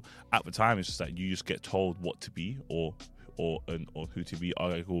people at the time. It's just that you just get told what to be or who to be.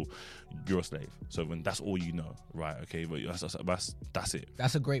 Okay, cool, you're a slave. So when that's all you know, right? Okay, but that's it.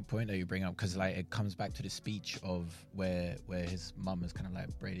 That's a great point that you bring up, because like it comes back to the speech of where his mum is kind of like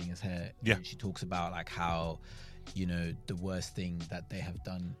braiding his hair. Yeah, and she talks about like how, you know, the worst thing that they have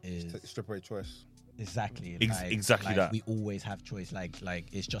done is strip away choice. Exactly. Exactly that. We always have choice. Like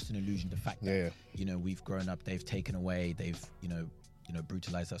it's just an illusion. The fact that you know we've grown up, they've taken away, they've you know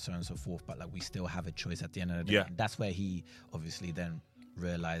brutalized us, so on and so forth, but like we still have a choice at the end of the day. And that's where he obviously then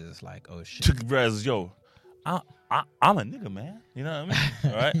realizes like, oh shit. Whereas, yo, I'm a nigga, man. You know what I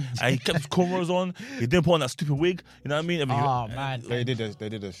mean? All right. And he kept his cornrows on. He didn't put on that stupid wig. You know what I mean? Man. They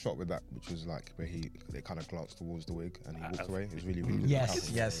did a shot with that, which was like where they kind of glanced towards the wig and he walked away. It was really, really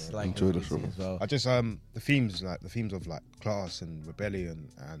Yes. Like enjoyed the show as well. I just the themes of like class and rebellion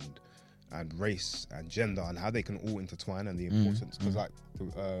and race and gender and how they can all intertwine and the importance because like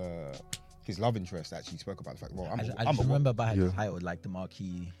his love interest actually spoke about the fact. Well, I just remember by her title, like the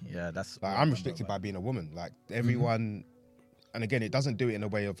marquee. Yeah, that's. Like, I'm restricted by being a woman. Like everyone, and again, it doesn't do it in a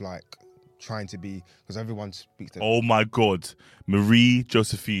way of like trying to be because everyone speaks. Oh my God, Marie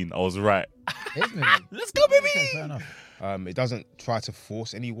Josephine, I was right. Let's go, baby. Okay, fair enough. It doesn't try to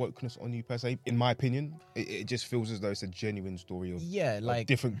force any wokeness on you per se. In my opinion, it just feels as though it's a genuine story of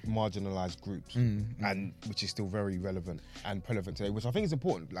different marginalized groups, and which is still very relevant and prevalent today. Which I think is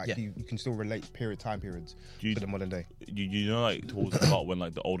important. Like you can still relate time periods to the modern day. You know, like towards the part when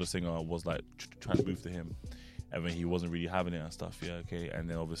like the older singer was like trying to move to him. And then he wasn't really having it and stuff, and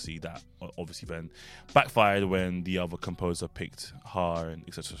then obviously then backfired when the other composer picked her and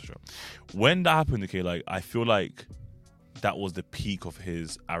etc. When that happened, like I feel like that was the peak of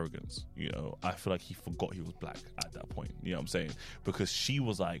his arrogance. I feel like he forgot he was black at that point. You know what I'm saying? Because she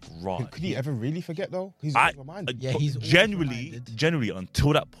was like, right. Could he ever really forget though? He's reminded. He's generally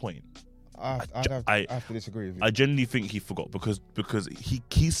until that point. I have to disagree with you. I genuinely think he forgot because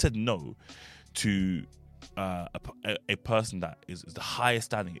he said no to a person that is the highest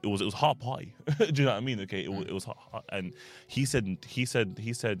standing. It was hard party. Do you know what I mean? Okay, it was hard, and he said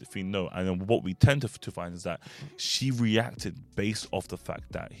no. And then what we tend to find is that she reacted based off the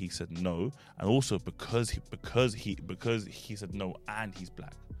fact that he said no, and also because he said no and he's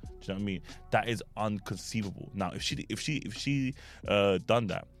black. Do you know what I mean? That is unconceivable. Now, if she done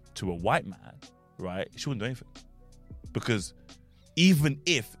that to a white man, right? She wouldn't do anything because. Even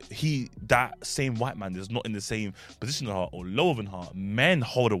if that same white man is not in the same position as her or lower than her, men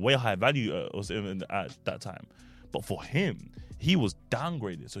hold a way higher value at that time. But for him, he was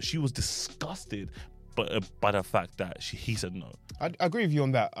downgraded. So she was disgusted by the fact that he said no. I agree with you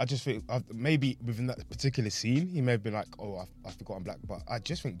on that. I just think maybe within that particular scene, he may have been like, oh, I forgot I'm black. But I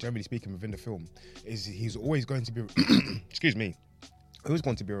just think, generally speaking, within the film, he's always going to be, excuse me, always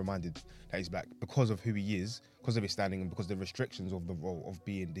going to be reminded that he's black because of who he is, because of his standing, and because of the restrictions of the role of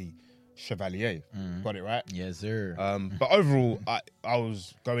being the chevalier. Got it right? Yes, sir. But overall, I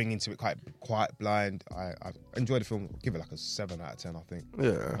was going into it quite blind. I enjoyed the film. I'll give it like a 7 out of 10, I think.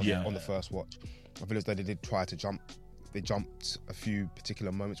 On the first watch. I feel as though they did try to jump. They jumped a few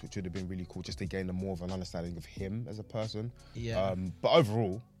particular moments, which would have been really cool, just to gain more of an understanding of him as a person. Yeah. But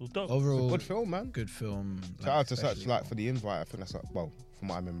overall, it's a good film, man. Good film. Shout out to Searchlight for the invite. I think that's from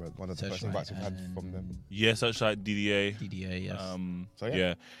what I remember, one of the first invites we've had from them. Yeah, Searchlight, DDA. DDA,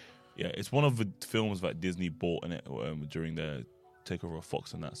 yes. Yeah, it's one of the films that Disney bought in it during their takeover of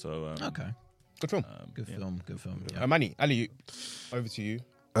Fox and that. So okay, good film. Good film. Yeah. Manny, Ali, over to you.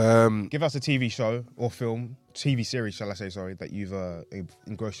 Give us a TV show or film, TV series, shall I say? Sorry, that you've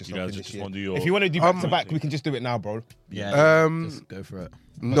engrossed yourself in this year. If you want to do back to back, we can just do it now, bro. Yeah, just go for it.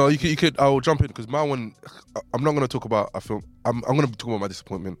 No, you could. I'll jump in because my one. I'm not going to talk about a film. I'm going to talk about my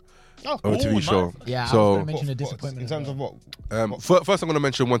disappointment. Of a TV show. Yeah, so, I was going to mention a disappointment. In terms of what? First, I'm going to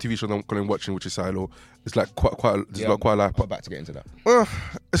mention one TV show that I'm going to watching, which is Silo. It's like quite a lot. I'm about to get into that.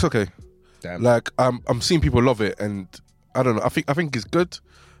 It's okay. Damn. Like I'm seeing people love it, and I don't know. I think it's good,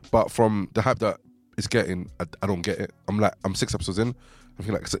 but from the hype that it's getting, I don't get it. I'm 6 episodes in. I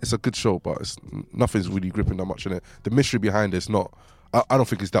feel like it's a good show, but nothing's really gripping that much in it. The mystery behind it's not. I don't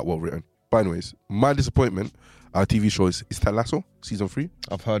think it's that well written. But anyways, my disappointment. Our TV show is Ted Lasso, season 3.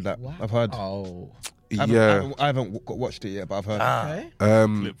 I've heard that. What? I've heard. Oh. I haven't watched it yet, but I've heard.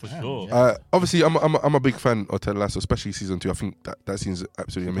 Okay. For sure. Obviously, I'm a big fan of Ted Lasso, especially season 2. I think that seems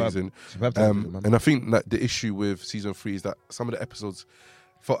absolutely amazing. And I think that the issue with season 3 is that some of the episodes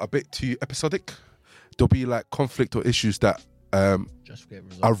felt a bit too episodic. There'll be like conflict or issues that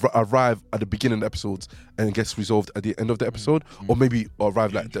arrive at the beginning of the episodes and it gets resolved at the end of the episode, or maybe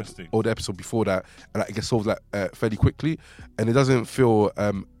arrive like the episode before that, and it gets solved like fairly quickly, and it doesn't feel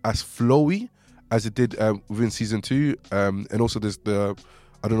as flowy as it did within season 2. And also there's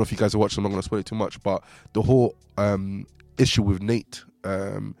I don't know if you guys are watching, I'm not going to spoil it too much, but the whole issue with Nate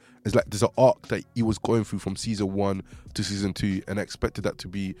is like there's an arc that he was going through from season 1 to season 2, and I expected that to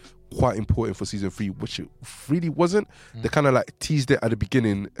be quite important for season 3, which it really wasn't. They kind of like teased it at the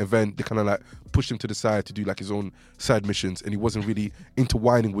beginning, and then they kind of like pushed him to the side to do like his own side missions, and he wasn't really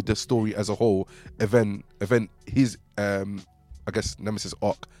intertwining with the story as a whole. And then his I guess, Nemesis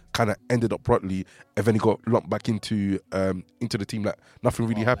arc kind of ended up properly, and then he got lumped back into the team. Like nothing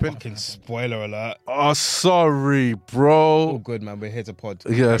really happened. Fucking spoiler alert. Oh, sorry, bro. All good, man. We're here to pod.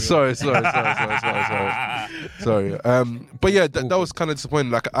 Yeah, sorry. But yeah, that was kind of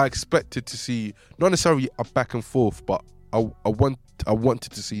disappointing. Like I expected to see not necessarily a back and forth, but I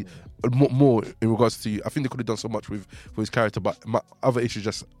wanted to see more in regards to. I think they could have done so much with his character, but my other issue is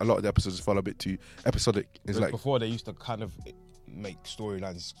just a lot of the episodes fell a bit too episodic. It's like before they used to kind of make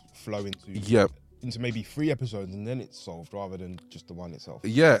storylines flow into maybe 3 episodes and then it's solved rather than just the one itself.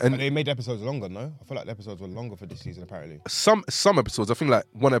 Yeah, and they made episodes longer. No, I feel like the episodes were longer for this season. Apparently, some episodes. I think like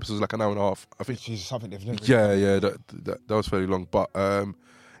one episode was like an hour and a half. I think which is something they've never. Yeah, that was fairly long, but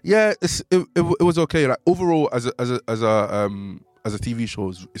yeah, it was okay. Like overall, as a TV show,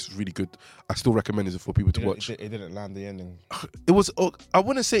 it's really good. I still recommend it for people to watch. It didn't land the ending. It was. I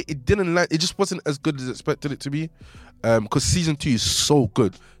wouldn't say it didn't land. It just wasn't as good as expected it to be. Because season 2 is so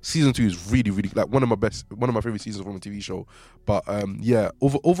good. Season 2 is really, really like one of my favorite seasons from a TV show. But yeah,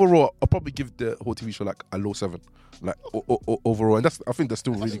 overall, I'll probably give the whole TV show like a low 7. Like overall, and I think that's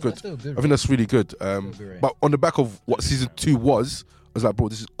still really good. I think that's really good. But on the back of what season 2 was, I was like, bro,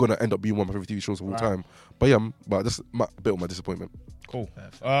 this is gonna end up being one of my favorite TV shows of all time. But yeah, that's a bit of my disappointment. Cool.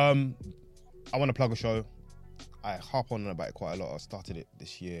 I want to plug a show. I harp on about it quite a lot. I started it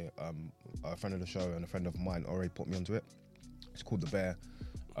this year. A friend of the show and a friend of mine already put me onto it. It's called The Bear.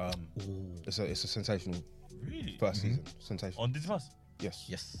 It's a sensational first season. Sensational. On Disney Plus? Yes.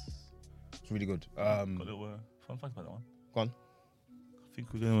 It's really good. Got a little fun fact about that one. Go on. I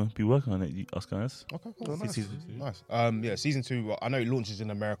think we're going to be working on it, us guys. Okay, cool. Nice. Yeah, season 2. I know it launches in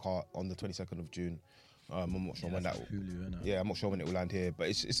America on the 22nd of June. I'm not sure when that will. Hulu, yeah, I'm not sure when it will land here, but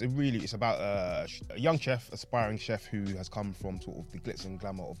it's about a young chef, aspiring chef who has come from sort of the glitz and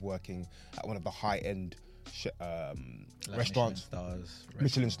glamour of working at one of the high-end restaurants,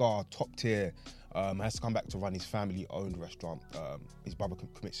 Michelin star, top tier. Has to come back to run his family-owned restaurant. His brother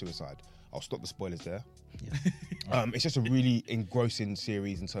commits suicide. I'll stop the spoilers there. Yeah. It's just a really engrossing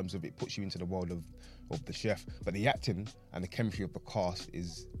series in terms of it puts you into the world of the chef, but the acting and the chemistry of the cast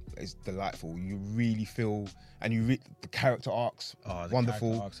is delightful. You really feel, and the character arcs,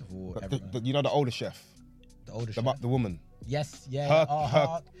 wonderful. Character arcs of all, but you know the older chef, the woman. Yes, yeah.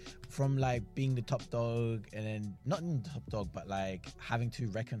 Her from like being the top dog, and then not in the top dog, but like having to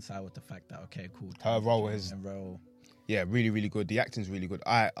reconcile with the fact that her role is really, really good. The acting's really good.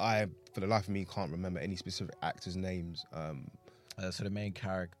 I for the life of me can't remember any specific actors' names. So the main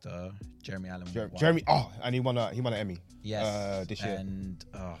character, Jeremy Allen. Jeremy. And he won an Emmy. Yes. This year. And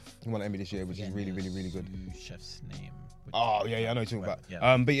he won an Emmy this year, which is really, really, really good. Chef's name. I know what you're talking about.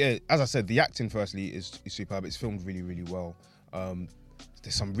 Yeah. But yeah, as I said, the acting firstly is superb. It's filmed really, really well.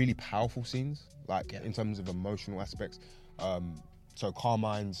 There's some really powerful scenes, like in terms of emotional aspects. So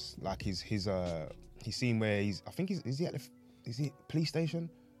Carmine's like his scene where is he at the police station,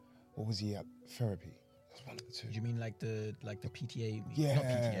 or was he at therapy? One of the two. You mean like the PTA? Yeah. Not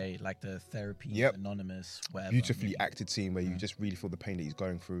PTA, like the therapy, anonymous, whatever. Beautifully acted scene where you just really feel the pain that he's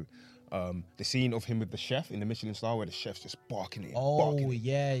going through. The scene of him with the chef in the Michelin star where the chef's just barking it.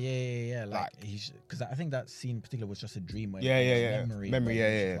 Yeah. Like because I think that scene in particular was just a dream where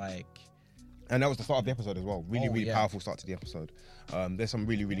memory. Like, and that was the start of the episode as well. Really powerful start to the episode. There's some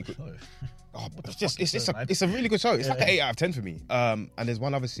really good. It's a really good show. It's like an 8 out of 10 for me. And there's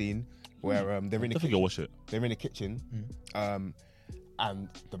one other scene where they're in the kitchen. Watch it. They're in the kitchen, and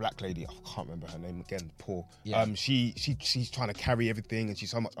the black lady, I can't remember her name again, Paul. Yeah. She's trying to carry everything, and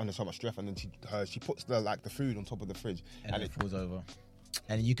she's under so much stress, and then she puts the food on top of the fridge, and it falls over,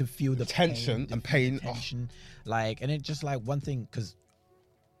 and you can feel the tension and pain. Tension, and it just like one thing, because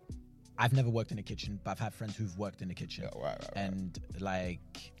I've never worked in a kitchen, but I've had friends who've worked in the kitchen, and like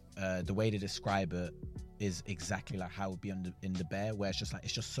the way to describe it is exactly like how it would be in the Bear, where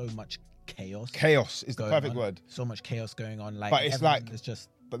it's just so much chaos. Chaos is the perfect word. So much chaos going on. Like, but it's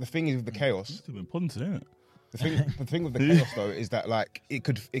But the thing is with the chaos. It's been positive, isn't it? The thing with the chaos though is that like it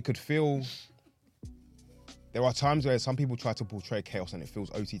could feel. There are times where some people try to portray chaos and it feels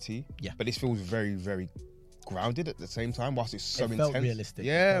OTT. Yeah. But this feels very, very grounded at the same time, whilst it's so intense. It felt realistic.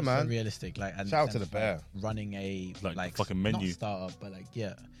 Yeah, man. So realistic. Like, and shout out to the Bear. Running a like fucking menu. Not startup, but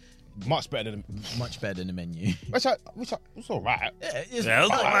much better than the menu. Which it's all right. It's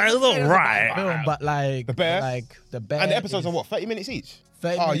all right. Film, but like the Bear, the Bear, and the episodes are what 30 minutes each.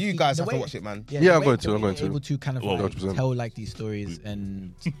 30 minutes you guys have to watch it, man. Yeah, I'm going to. Able to kind of tell like these stories,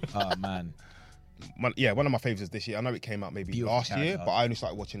 and oh man. One of my favourites this year. I know it came out maybe last year, but I only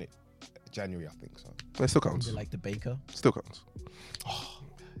started watching it January, I think. So it still counts. Like the Baker. Still counts.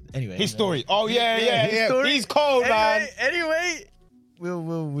 Anyway, His story. Oh yeah. his story. He's cold, man. Anyway, we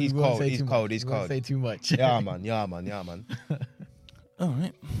He's won't cold. say He's too cold. much. He's We won't cold. say too much. Yeah, man. All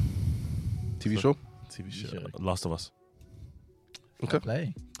right. TV show. TV show. Last of Us. Okay.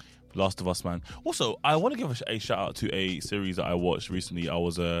 Play. Last of Us, man. Also, I want to give a shout out to a series that I watched recently. I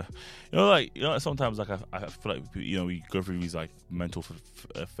was sometimes like I feel like we go through these like mental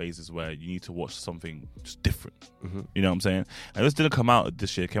phases where you need to watch something just different. You know what I'm saying? And this didn't come out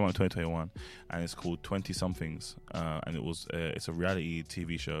this year. It came out in 2021, and it's called 20 Somethings, and it's a reality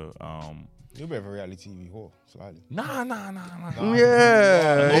TV show. You're a bit of a reality TV whore, slightly. Nah.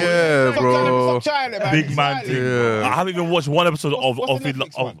 Yeah, bro. Stop trying it, man. Big man thing. Yeah. I haven't even watched one episode of What's the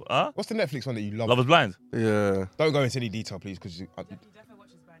Netflix one? huh? What's the Netflix one that you love? Love Is Blind. Yeah. Don't go into any detail, please, because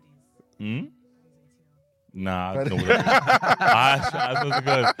Nah, I don't know what I suppose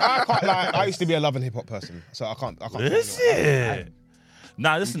good. I can't lie. I used to be a love and hip hop person, so I can't. Is it?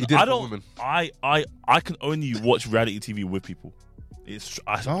 Nah, listen. You did I for don't. women. I can only watch reality TV with people.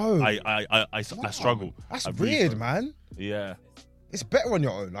 No. I struggle. That's I really weird, struggle. man. Yeah. It's better on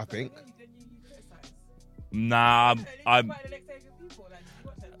your own, I think. Nah, I'm.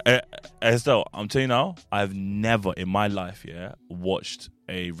 Estelle, I'm telling you now, I've never in my life, watched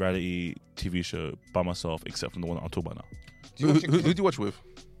a reality TV show by myself except from the one that I'm talking about now. Who do you watch with?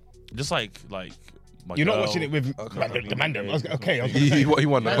 Just like my You're not girl. watching it with the man. Okay, He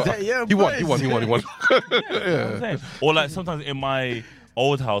won. Yeah, He won. boys. He won. Yeah. Or like sometimes in my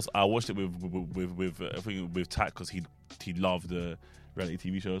old house, I watched it with Tat because he loved the reality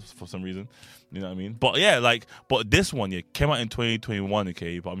TV shows for some reason. You know what I mean? But yeah, but this one came out in 2021.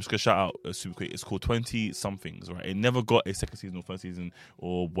 Okay, but I'm just gonna shout out super quick. It's called 20 Somethings. Right? It never got a second season or first season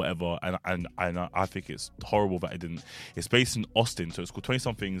or whatever, and I think it's horrible that it didn't. It's based in Austin, so it's called 20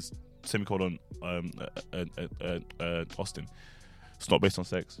 Somethings semicolon Austin. It's not based on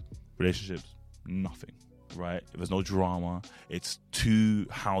sex, relationships, nothing. Right? There's no drama. It's two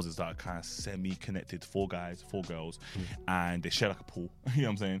houses that are kind of semi-connected, 4 guys, 4 girls, and they share like a pool. You know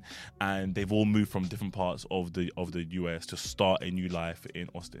what I'm saying? And they've all moved from different parts of the US to start a new life in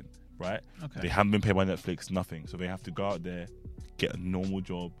Austin. Right? Okay. They haven't been paid by Netflix, nothing. So they have to go out there, get a normal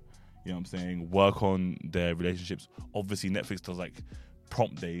job. You know what I'm saying? Work on their relationships. Obviously, Netflix does like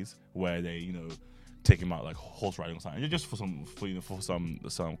prompt days where they, take him out like horse riding or something, just for some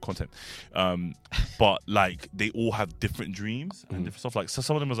content. But like they all have different dreams and different stuff. Like so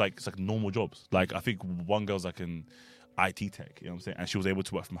some of them is like it's like normal jobs. Like I think one girl's like an IT tech, you know what I'm saying, and she was able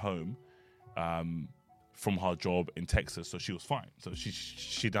to work from home, from her job in Texas, so she was fine. So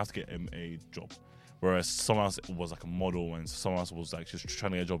she'd have to get him a job. Whereas someone else was like a model, and someone else was like just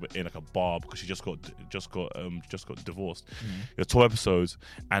trying to get a job in like a bar because she just got divorced. There's 12 episodes,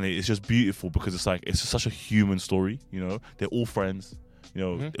 and it's just beautiful because it's just such a human story. They're all friends.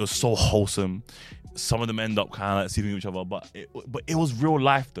 It was so wholesome. Some of them end up kind of like sleeping with each other, but it was real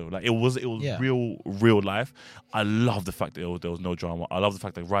life though. Like it was real life. I love the fact that there was no drama. I love the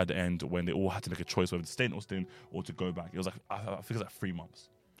fact that right at the end when they all had to make a choice whether to stay in Austin or to go back. It was like I think it was like 3 months.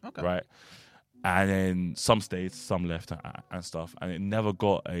 Okay. Right. And then some stayed, some left and stuff. And it never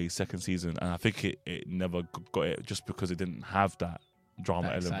got a second season. And I think it never got it just because it didn't have that drama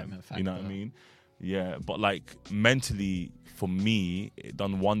element. You know what I mean? Yeah. But like mentally, for me, it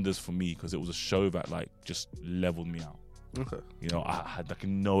done wonders for me because it was a show that like just leveled me out. Okay. I had like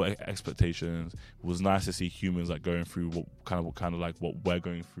no expectations. It was nice to see humans like going through what kind of like what we're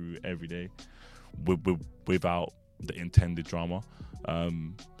going through every day without the intended drama.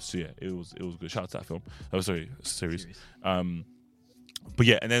 So yeah, it was good. Shout out to that film. Oh, sorry, series. But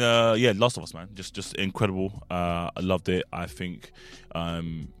yeah, and then Last of Us, man, just incredible. I loved it. I think I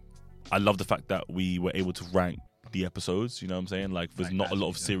love the fact that we were able to rank the episodes. You know what I'm saying? Like, there's not a lot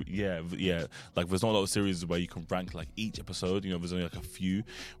of series. Yeah. Like, there's not a lot of series where you can rank like each episode. There's only like a few.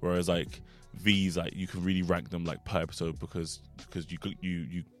 Whereas like these, like you can really rank them like per episode because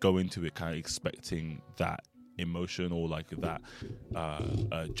you go into it kind of expecting that emotion or like that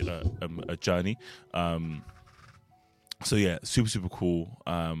a journey. So yeah, super cool.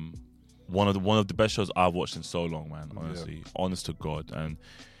 One of the best shows I've watched in so long, man. Honestly, honest to God, and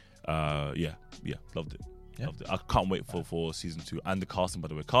yeah, loved it. Yeah. Loved it. I can't wait for season 2 and the casting. By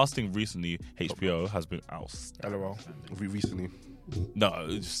the way, casting recently HBO has been outstanding. LOL. Recently. No,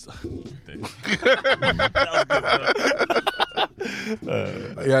 it's just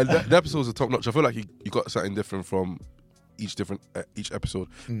Yeah, the episodes are top notch. I feel like you got something different from each episode,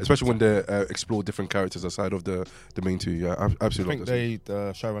 especially when they explore different characters aside of the main two. Yeah, absolutely. I think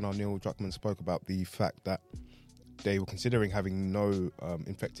the showrunner Neil Druckmann spoke about the fact that they were considering having no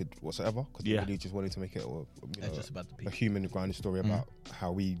infected whatsoever because they really just wanted to make it just about the a human grounded story about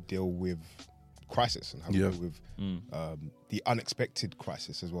how we deal with crisis and how we deal with the unexpected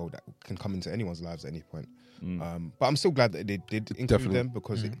crisis as well that can come into anyone's lives at any point. But I'm still glad that they did include them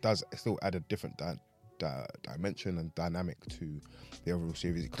because it does still add a different dimension and dynamic to the overall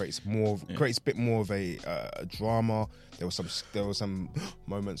series. It creates a bit more of a drama. There was some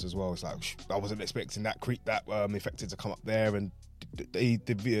moments as well. It's like I wasn't expecting that infected to come up there, and the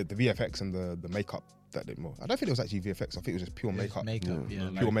VFX and the makeup that did more. I don't think it was actually VFX. I think it was just pure makeup.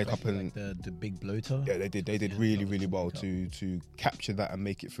 Pure makeup and like the big bloater. Yeah, they did really well to capture that and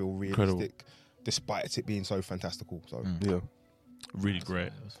make it feel realistic. Incredible. Despite it being so fantastical. So really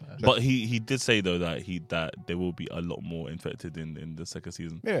great. But he did say though that there will be a lot more infected in the second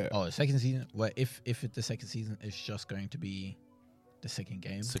season. Yeah. Oh, the second season. Well, if the second season is just going to be the second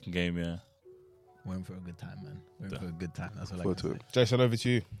game. Yeah. We're in for a good time, man. We're in for a good time. That's all I can say. Jason, over to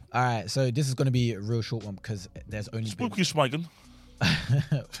you. All right, so this is going to be a real short one because there's only been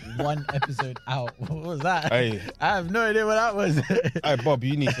one episode out. What was that? Hey. I have no idea what that was. Hey, Bob,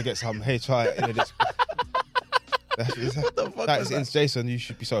 you need to get some HR in this. That's Jason. You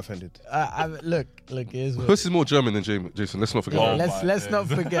should be so offended. Look. Here's what. Huss is more German than Jason. Let's not forget. Let's not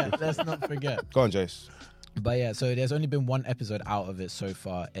forget. Let's not forget. Go on, Jace. But yeah, so there's only been one episode out of it so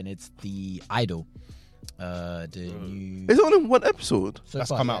far, and it's The Idol. New. It's only one episode.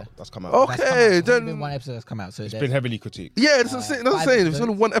 That's come out. That's come out. Okay, then been one episode that's come out. So it's been heavily critiqued. Yeah, that's what I'm saying. If it's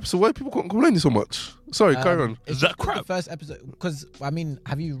only one episode, why people complaining so much? Sorry, carry on. Is that crap? The first episode, because I mean,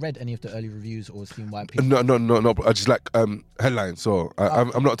 have you read any of the early reviews or seen why people? No. But I just like headlines, so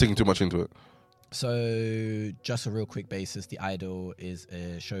I'm not taking too much into it. So, just a real quick basis, The Idol is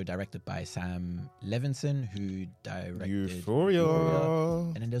a show directed by Sam Levinson, who directed Euphoria.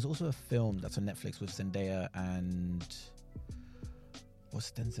 And then there's also a film that's on Netflix with Zendaya and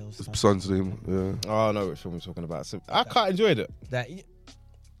what's Denzel's son's name? Yeah. Oh, I know which film we're talking about. So I quite enjoyed it.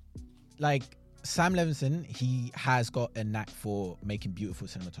 Like Sam Levinson, he has got a knack for making beautiful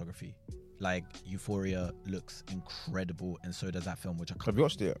cinematography. Like Euphoria looks incredible, and so does that film, which I can't. Have you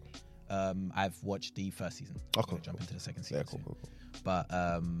watched it yet? I've watched the first season. Okay. Jump into the second season. Yeah, cool. But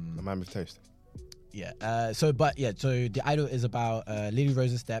a man with taste. Yeah. So The Idol is about Lily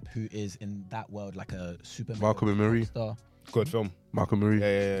Rose Depp, who is in that world like a super Malcolm and Marie star. Good film. Malcolm and Marie.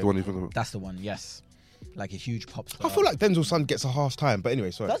 Yeah. The one you think about. That's the one. Yes. Like a huge pop star. I feel like Denzel's son gets a half time, but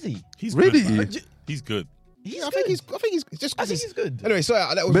anyway, sorry. Does he? He's really good. He's good. I think he's just. I think he's good. Anyway,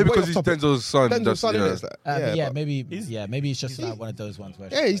 sorry. That was maybe because he's Denzel's son. Maybe it's just like one of those ones where.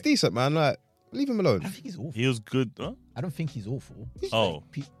 Yeah, he's decent, man. Like, leave him alone. I don't think he's awful. He was good. Huh? I don't think he's awful.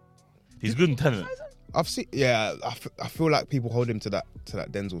 He's good in Tenet. I've seen. Yeah, I feel like people hold him to that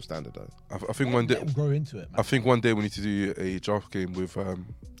Denzel standard though. I think one day grow into it. Man. I think one day we need to do a draft game with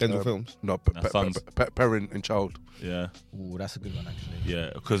Denzel films. No, parent and child. Yeah. Ooh, that's a good one actually.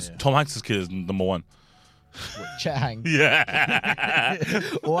 Yeah, because Tom Hanks' kid is number one. Chet Hanks. Yeah.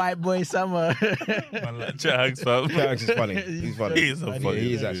 White boy summer. Man, like Chet Hanks, fam. Chet Hanks is funny. He's funny. He is so funny.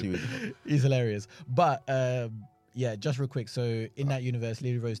 He is actually really funny. He's hilarious. But just real quick. So in that universe,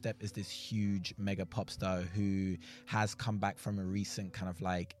 Lily Rose Depp is this huge mega pop star who has come back from a recent kind of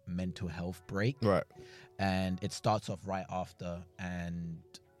like mental health break. Right. And it starts off right after, and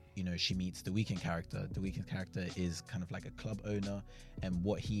you know, she meets the Weeknd character. The Weeknd character is kind of like a club owner, and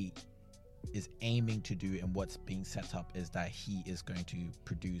what he is aiming to do and what's being set up is that he is going to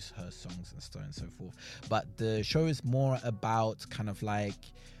produce her songs and so on and so forth. But the show is more about kind of like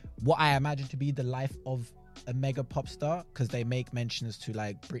what I imagine to be the life of a mega pop star, because they make mentions to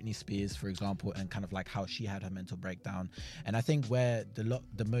like Britney Spears, for example, and kind of like how she had her mental breakdown. And I think where the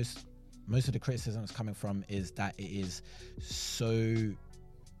most of the criticism is coming from is that it is so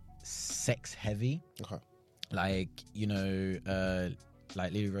sex heavy. Okay. Like, you know,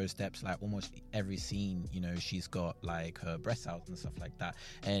 like Lily Rose Depp's like almost every scene, you know, she's got like her breasts out and stuff like that.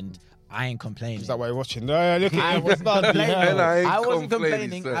 And I ain't complaining. Is that why you're watching? No, look at I you. wasn't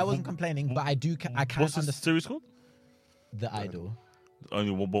complaining. I wasn't complaining, but I can't What's the understand. series called? The Idol.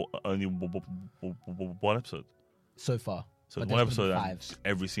 Only one episode. So far. So But one there's gonna episode, be and 5.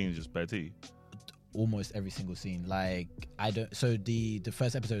 every scene is just bad tea. Almost every single scene. Like, I don't. So the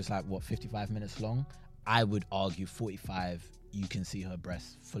first episode is like what, 55 minutes long. I would argue 45. You can see her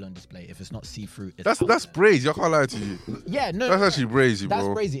breasts full on display. If it's not see-through, it's That's brazy. I can't lie to you. Yeah, no, That's actually brazy, that's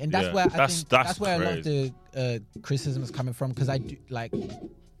bro. crazy, and that's Yeah, where I that's- think that's that's where a lot of crazy. the criticism is coming from, because I do like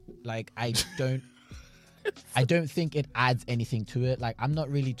I don't think it adds anything to it. Like, I'm not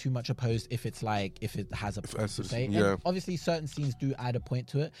really too much opposed if it's like if it has a point to say. yeah. And obviously, certain scenes do add a point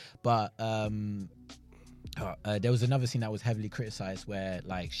to it, but There was another scene that was heavily criticized where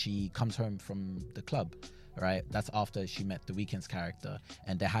like she comes home from the club, right? That's after she met the Weeknd's character,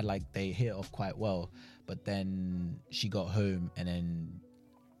 and they hit it off quite well, but then she got home and then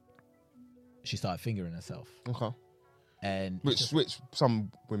she started fingering herself. Okay. And which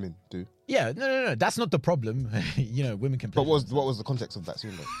some women do. Yeah, no. That's not the problem. You know, women can. But what was the context of that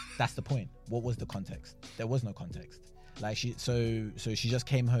scene though? That's the point. What was the context? There was no context. Like she just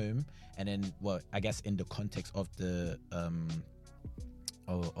came home, and then I guess in the context of the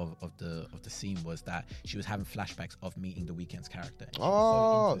of the scene was that she was having flashbacks of meeting the Weeknd's character.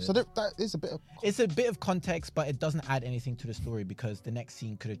 That is a bit of... It's a bit of context, but it doesn't add anything to the story because the next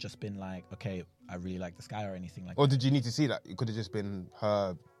scene could have just been like, okay, I really like this guy or anything like that. Or did you need to see that? It could have just been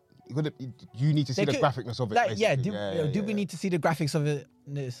her... You need to see the graphicness of it. Like, did we need to see the graphics of it?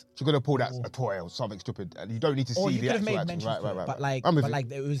 She could have pulled out a toy or something stupid, and you don't need to see the actual action. Right. But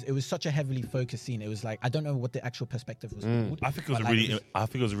it was such a heavily focused scene. It was like I don't know what the actual perspective was called. I think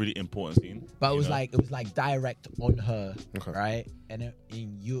it was a really important scene. But it was like direct on her, right? And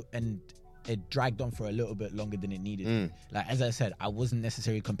it dragged on for a little bit longer than it needed. Like as I said, I wasn't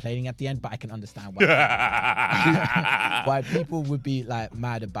necessarily complaining at the end, but I can understand why why people would be like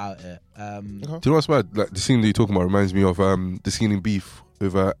mad about it. Do you know what's bad? Like the scene that you're talking about reminds me of the scene in Beef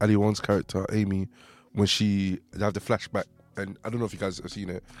with Ali Wong's character Amy when they have the flashback. And I don't know if you guys have seen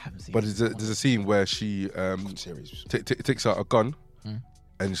it, but there's a scene where she takes out a gun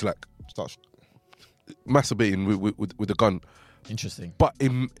and she like starts masturbating with the gun. Interesting. But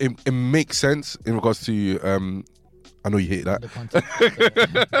it makes sense in regards to I know you hate that.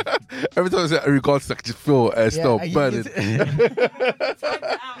 Every time I say in regards to, I just feel still burning.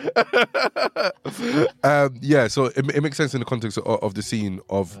 So it makes sense in the context of the scene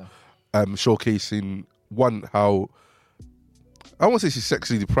of showcasing how I won't say she's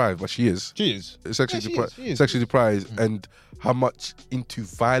sexually deprived, but she is. She is. Sexually deprived, and how much into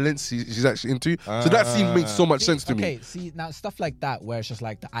violence she's actually into. So that scene makes so much sense to me. Okay, see, now stuff like that where it's just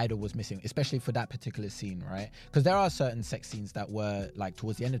like the idol was missing, especially for that particular scene, right? Because there are certain sex scenes that were like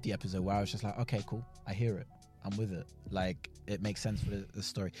towards the end of the episode where I was just like, okay, cool, I hear it. I'm with it. Like, it makes sense for the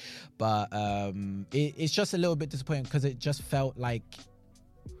story. But it's just a little bit disappointing because it just felt like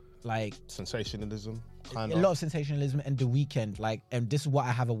sensationalism. A lot of sensationalism and The Weeknd, and this is what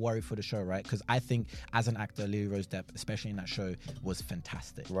I have a worry for the show, right? Because I think as an actor, Lily Rose Depp, especially in that show, was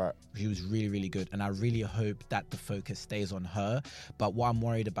fantastic. Right. She was really, really good. And I really hope that the focus stays on her. But what I'm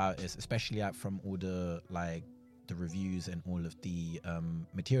worried about is, especially from all the the reviews and all of the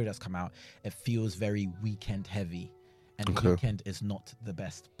material that's come out, it feels very Weeknd heavy. And Weeknd is not the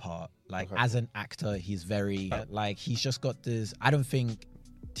best part. As an actor, he's very, he's just got this, I don't think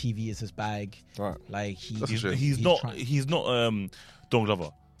TV is his bag. Right. He's not Donald Glover.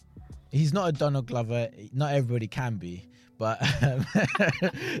 He's not a Donald Glover. Not everybody can be, but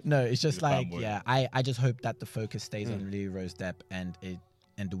no, it's just I just hope that the focus stays on Lily Rose Depp and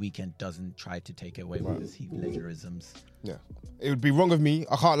The Weeknd doesn't try to take it away with his Heath Ledgerisms. Yeah, it would be wrong of me.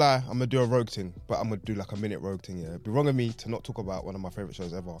 I can't lie. I'm gonna do a rogue thing, but I'm gonna do like a minute rogue thing. Yeah, it'd be wrong of me to not talk about one of my favorite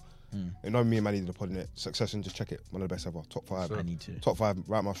shows ever. You know me and Manny did a pod in it. Succession, just check it. One of the best ever. Top 5. I need to. Top 5,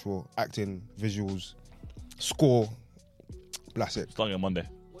 right mouth raw. Acting, visuals, score. Blast it. Starting on Monday.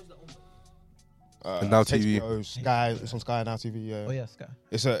 And Now TV. HBO, Sky. It's on Sky Now TV. Yeah. Oh yeah, Sky.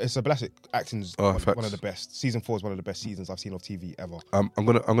 It's a blast it. Acting's one of the best. Season 4 is one of the best seasons I've seen of TV ever. I'm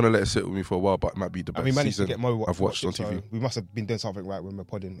gonna let it sit with me for a while, but it might be the best season to get Mo I've watched on TV. So we must have been doing something right when we're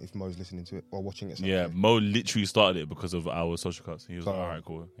podding if Mo's listening to it or watching it. Yeah, Mo literally started it because of our social cuts. He was like, all right,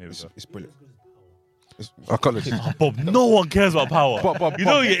 cool. Here we go. It's brilliant. I can't let Bob, no one cares about Power.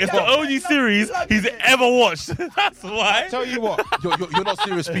 It's the only series he's ever watched. That's why. Tell you what, you're not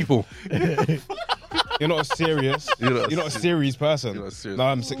serious people. You're not serious. You're not a serious person. You're not serious.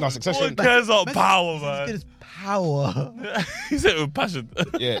 No, Succession. No one cares about Power, man. It's power. He said it with passion.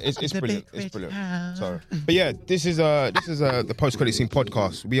 Yeah, it's brilliant. It's brilliant. Sorry, but yeah, this is the post credit scene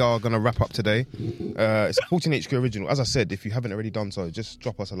podcast. We are gonna wrap up today. It's a 14HQ original. As I said, if you haven't already done so, just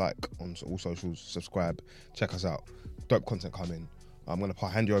drop us a like on all socials, subscribe, check us out. Dope content coming. I'm gonna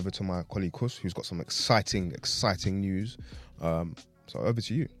hand you over to my colleague Huss, who's got some exciting news. So over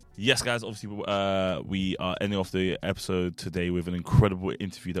to you. Yes, guys, obviously we are ending off the episode today with an incredible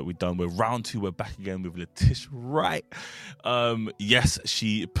interview that we've done. We're round 2, we're back again with Letitia Wright. Yes,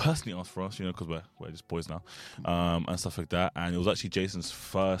 she personally asked for us, because we're just boys now, and stuff like that. And it was actually Jason's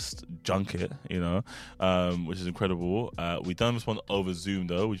first junket, which is incredible. We don't respond over Zoom,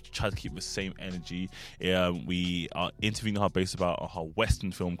 though. We try to keep the same energy. We are interviewing her based about her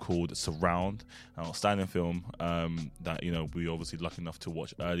Western film called Surround, an outstanding film that, we obviously lucky lucky enough to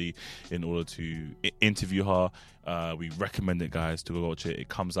watch early in order to interview her. We recommend it, guys, to go watch it. It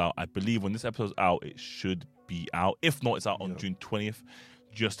comes out, I believe, when this episode's out, it should be out. If not, it's out on June 20th.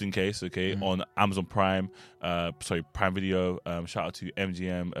 Just in case, okay, on Amazon Prime, Prime Video. Shout out to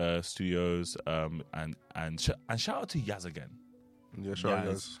MGM Studios, and shout out to Yaz again. Yeah, shout out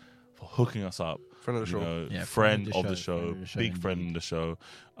Yaz for hooking us up. Friend of the show, friend of the show, big friend of the show.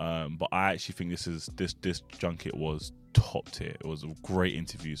 But I actually think this junket was top tier. It was a great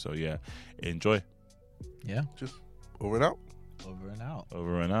interview. So yeah, enjoy. Yeah, just over and out. Over and out.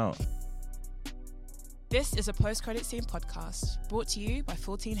 Over and out. This is a post-credit scene podcast brought to you by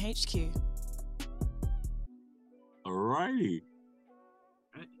 14HQ. Alrighty.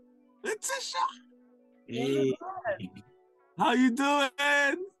 Letitia! Hey. How you doing?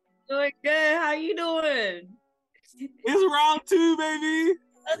 Doing good. How you doing? It's round 2, baby.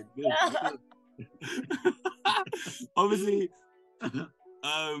 Obviously,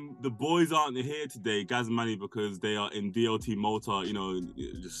 the boys aren't here today, Gazmani, because they are in DLT Malta, you know,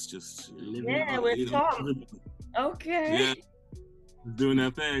 just with Tom. Okay. Yeah, doing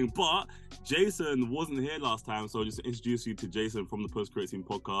their thing. But Jason wasn't here last time, so just to introduce you to Jason from the Post Credit Scene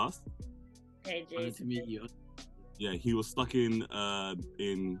podcast. Hey, Jason. Nice to meet you. Yeah, he was stuck in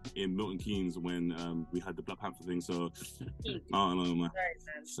Milton Keynes when we had the Black Panther thing. So I don't know, man.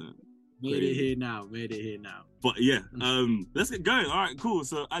 Made it here now. But yeah, let's get going. All right, cool.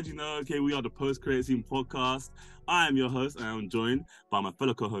 So as you know, okay, we are the Post Credit Scene podcast. I am your host, and I'm joined by my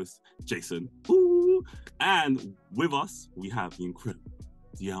fellow co-host, Jason. Ooh. And with us, we have the incredible,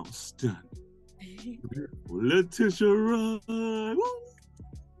 the outstanding Letitia Wright. Woo.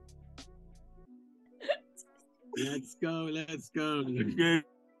 Let's go. Okay,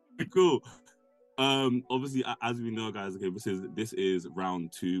 cool. Obviously, as we know, guys, okay, this is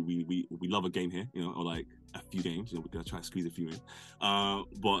round 2. We love a game here, you know, or like a few games. You know, we're gonna try to squeeze a few in.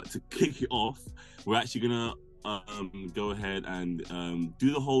 But to kick it off, we're actually gonna go ahead and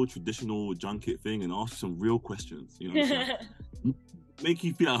do the whole traditional junket thing and ask you some real questions. You know, so make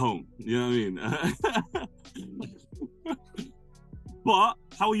you feel at home. You know what I mean? But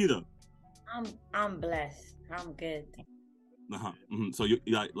how are you though? I'm blessed. I'm good. So you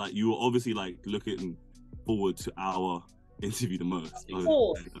like you were obviously like looking forward to our interview the most. Of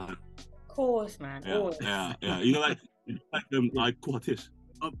course, man. Yeah. You know, I call her Tish.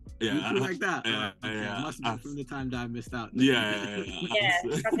 Oh, yeah, you feel like that? Yeah, okay. yeah. Must have been from the time that I missed out. Yeah.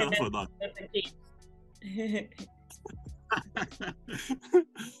 That's what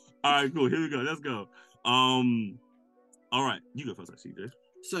All right, cool. Here we go. Let's go. All right, you go first, actually, Dave.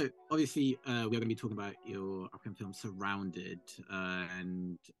 So obviously, we're going to be talking about your upcoming film Surrounded,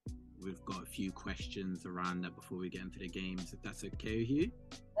 and we've got a few questions around that before we get into the games, if that's okay with you.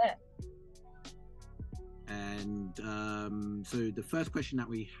 Yeah. And so the first question that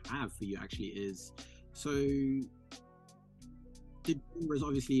we have for you actually is, so the genre is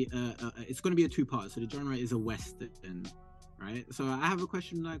obviously it's going to be a 2-part. So the genre is a Western, right? So I have a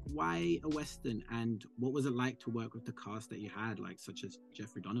question, like, why a Western, and what was it like to work with the cast that you had, like such as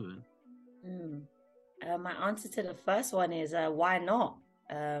Jeffrey Donovan? My answer to the first one is why not?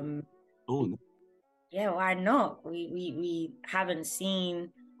 Yeah, why not? We haven't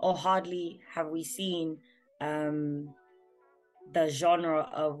seen, or hardly have we seen, the genre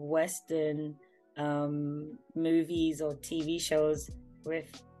of Western movies or TV shows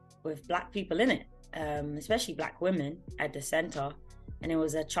with Black people in it. Especially Black women at the center, and it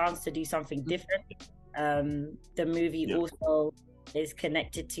was a chance to do something different. The movie also is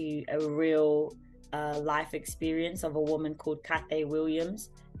connected to a real life experience of a woman called Cathay Williams,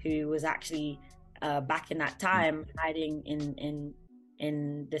 who was actually back in that time hiding in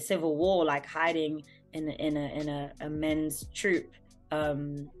the Civil War, like hiding in a men's troop,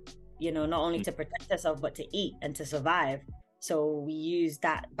 you know, not only to protect herself but to eat and to survive. So we used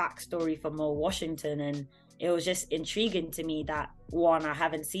that backstory from Washington, and it was just intriguing to me that, one, I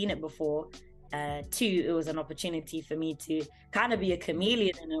haven't seen it before. 2, it was an opportunity for me to kind of be a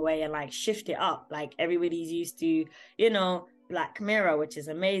chameleon in a way and like shift it up. Like everybody's used to, you know, Black Mirror, which is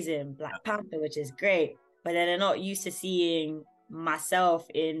amazing, Black Panther, which is great, but then they're not used to seeing myself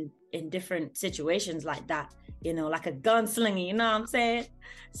in different situations like that, you know, like a gunslinger, you know what I'm saying?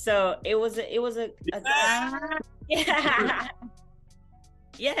 So it was a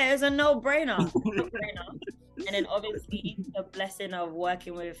yeah, it was a no-brainer. And then obviously the blessing of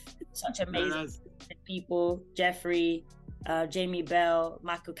working with such amazing people, Jeffrey, Jamie Bell,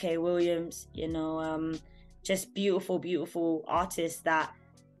 Michael K. Williams, you know, just beautiful artists that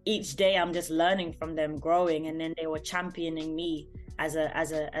each day I'm just learning from them, growing, and then they were championing me as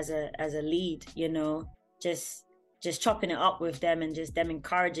a lead, you know, just just chopping it up with them and just them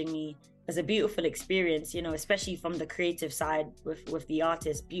encouraging me was a beautiful experience, you know, especially from the creative side with the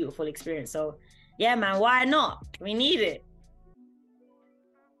artist. Beautiful experience. So yeah, man, why not? We need it.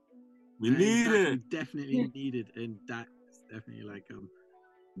 We need it. Definitely needed, and that's definitely like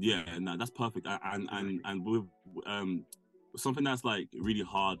Yeah, no, that's perfect. And with something that's like really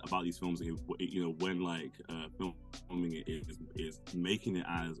hard about these films, you know, when like filming it is making it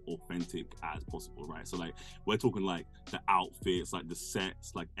as authentic as possible, right? So like we're talking like the outfits, like the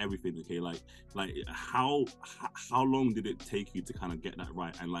sets, like everything. Okay, like how long did it take you to kind of get that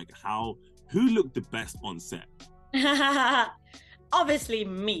right? And like who looked the best on set? Obviously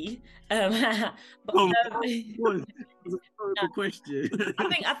me. But, question.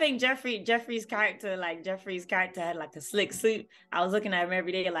 I think Jeffrey's character had like a slick suit. I was looking at him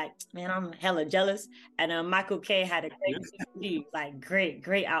every day like, man, I'm hella jealous. And Michael K had a great suit too, like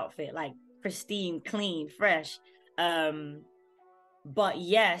great outfit, like pristine, clean, fresh. But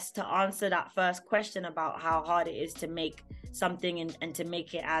yes, to answer that first question about how hard it is to make something and to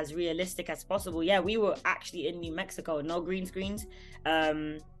make it as realistic as possible. Yeah, we were actually in New Mexico, no green screens.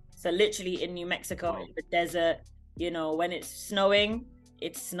 So literally in New Mexico, in the desert, you know, when it's snowing,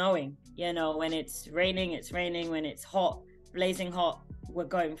 it's snowing. You know, when it's raining, when it's hot, blazing hot, we're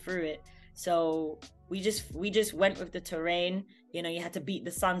going through it. So we just went with the terrain. You know, you had to beat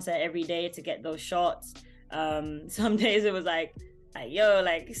the sunset every day to get those shots. Some days it was like, yo,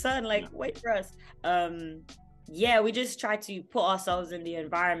 like, son, like, wait for us. Yeah, we just try to put ourselves in the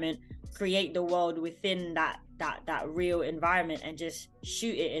environment, create the world within that real environment, and just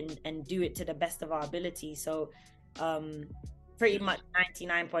shoot it and do it to the best of our ability. So pretty much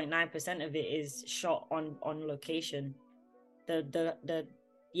 99.9% of it is shot on location. The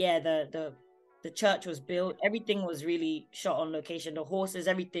church was built, everything was really shot on location. The horses,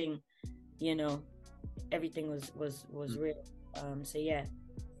 everything, you know, everything was real. So yeah.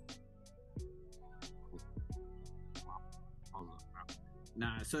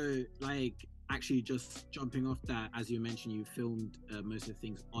 Nah, so like actually just jumping off that, as you mentioned, you filmed most of the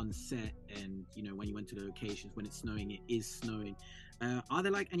things on set, and you know when you went to the locations when it's snowing, it is snowing. Are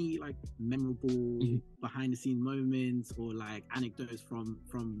there like any like memorable behind the scene moments or like anecdotes from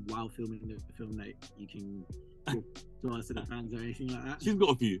while filming the film that you can talk to us to the fans or anything like that? She's got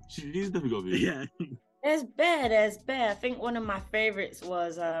a few. She's definitely got a few. Yeah. There's bear. I think one of my favorites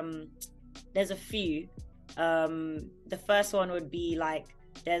was there's a few. The first one would be like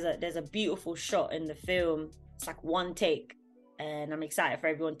there's a beautiful shot in the film. It's like one take, and I'm excited for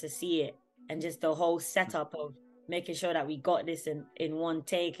everyone to see it. And just the whole setup of making sure that we got this in one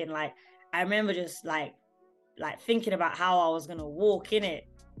take. And like I remember just like thinking about how I was gonna walk in it,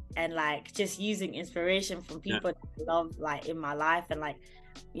 and like just using inspiration from people that I love like in my life. And like,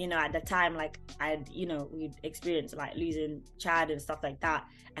 you know, at the time, like we'd experienced like losing Chad and stuff like that.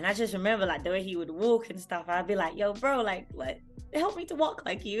 And I just remember like the way he would walk and stuff. I'd be like, yo, bro, like help me to walk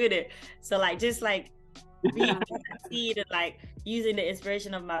like you, innit? So like just like being seed and like using the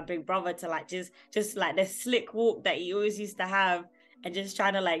inspiration of my big brother to like just like the slick walk that he always used to have, and just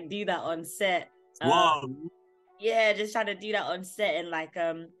trying to like do that on set. Wow. Yeah, just trying to do that on set, and like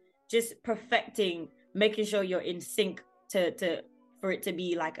just perfecting, making sure you're in sync to for it to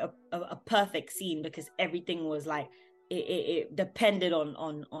be like a perfect scene, because everything was like it depended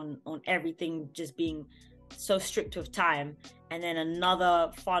on everything just being so strict with time. And then another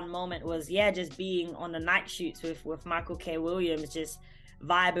fun moment was just being on the night shoots with Michael K. Williams, just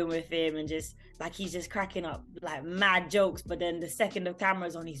vibing with him, and just like he's just cracking up like mad jokes, but then the second the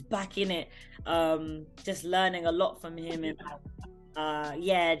camera's on, he's back in it. Just learning a lot from him.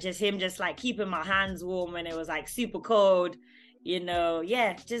 And just him just like keeping my hands warm when it was like super cold, you know.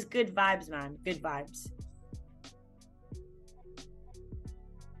 Just good vibes, man. Good vibes.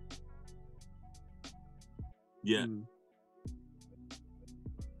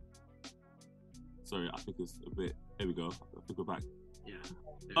 Sorry, I think it's a bit. There we go. I think we're back. Yeah.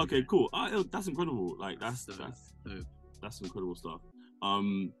 Okay, cool. That's incredible. Like that's incredible stuff.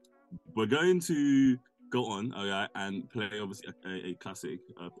 We're going to go on, and play obviously a classic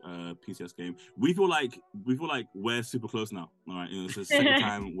PCS game. We feel like we're super close now. All right, you know, it's the second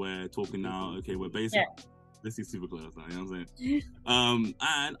time we're talking now. Okay, we're basically this is super close now. You know what I'm saying?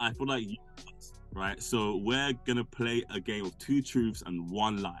 And I feel like right. So we're gonna play a game of 2 truths and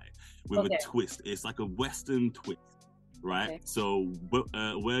 1 lie with a twist. It's like a Western twist, right? Okay. So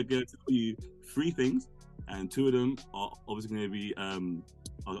we're going to tell you 3 things, and 2 of them are obviously going to be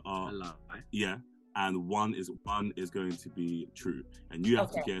a lie. Yeah, and one is going to be true, and you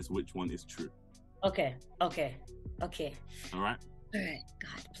have to guess which one is true. Okay. All right. All right.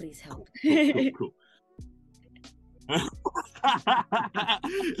 God, please help. Cool. Now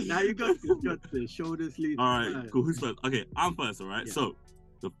you got the shoulders lead. All right, cool. Who's first? Okay, I'm first. All right. Yeah. So,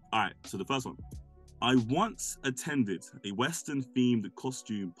 the first one. I once attended a Western-themed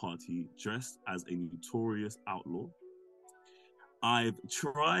costume party dressed as a notorious outlaw. I've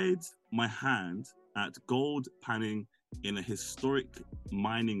tried my hand at gold panning in a historic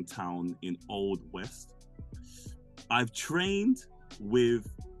mining town in Old West. I've trained with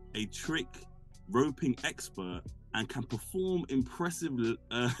a trick roping expert and can perform impressive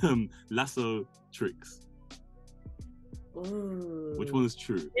lasso tricks. Ooh. Which one is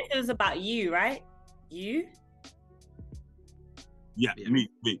true? This is about you, right? You? Yeah, Yeah. me.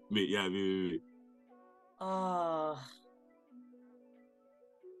 Yeah, me. Oh.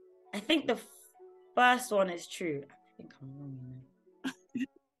 I think the first one is true. I think I'm wrong. Man.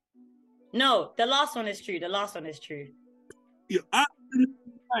 No, the last one is true. The last one is true. You're absolutely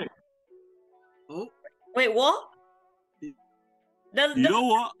right. Oh, Wait, what? You know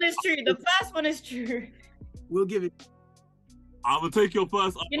what? It's true. The first one is true. we'll give it. I'm gonna take your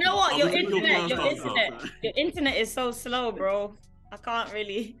first. You know what? I'm Your gonna take internet, your internet is so slow, bro. I can't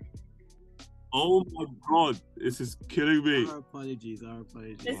really. Oh my god, this is killing me. Our apologies.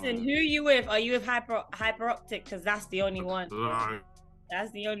 Listen, who are you with? Are you with Hyperoptic? Because that's the only one. Right.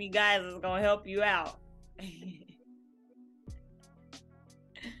 That's the only guy that's gonna help you out.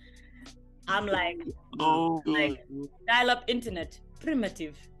 I'm like Oh, Like- dial-up internet,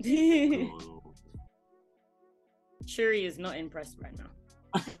 primitive. God. Shuri is not impressed right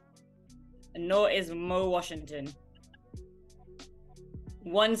now. Nor is Mo Washington.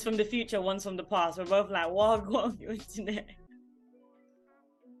 One's from the future, one's from the past. We're both like, what on your internet?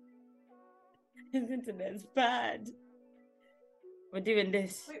 His internet's bad. We're doing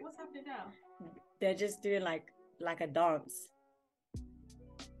this. Wait, what's happening now? They're just doing like a dance.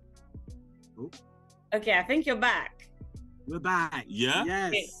 Oh. Okay, I think you're back. We're back. Yeah?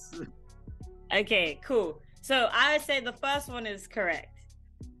 Yes. Okay, cool. So I would say the first one is correct.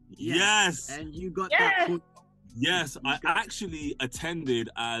 Yes. And you got Yeah. that. Point. Yes, I actually attended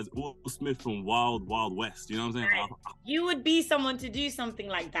as Will Smith from Wild Wild West. You know what I'm saying? Right. You would be someone to do something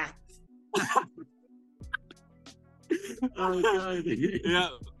like that. Oh god. Yeah.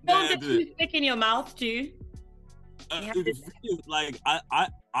 Don't yeah, get too thick in your mouth too. Yeah. The thing is, like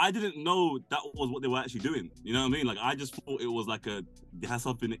I didn't know that was what they were actually doing. You know what I mean? Like I just thought it was like they had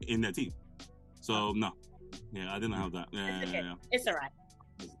something in their team. So no, yeah, I didn't have that. Yeah, It's okay. yeah. It's all right.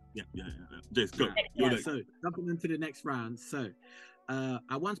 Yeah. Jace, go. Next You're one. next. So jumping into the next round. So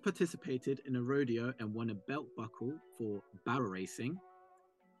I once participated in a rodeo and won a belt buckle for barrel racing.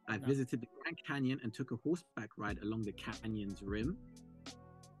 I visited the Grand Canyon and took a horseback ride along the canyon's rim.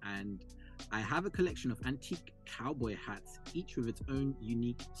 And I have a collection of antique cowboy hats, each with its own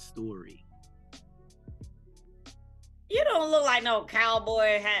unique story. You don't look like no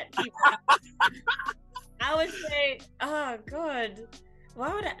cowboy hat people. I would say, oh god.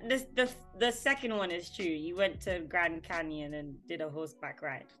 Why would the second one is true. You went to Grand Canyon and did a horseback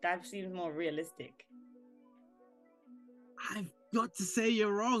ride. That seems more realistic. I've got to say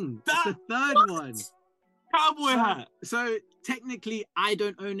you're wrong. That- It's the third one. Cowboy hat. So technically, I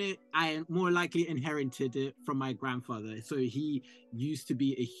don't own it. I more likely inherited it from my grandfather. So he used to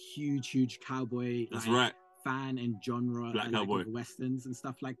be a huge cowboy That's like, right. fan and genre Black like, cowboy. of westerns and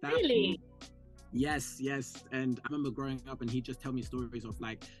stuff like that. Really? Yes. And I remember growing up and he'd just tell me stories of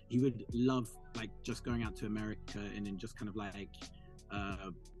like he would love like just going out to America and then just kind of like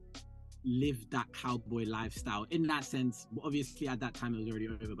live that cowboy lifestyle in that sense. Obviously at that time it was already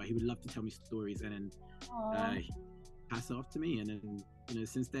over, but he would love to tell me stories and then he'd pass it off to me, and then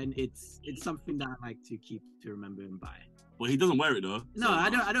since then it's something that I like to keep to remember him by. Well, he doesn't wear it though. No, so-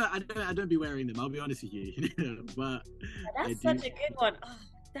 I don't be wearing them, I'll be honest with you. But I That's do. such a good one. Oh,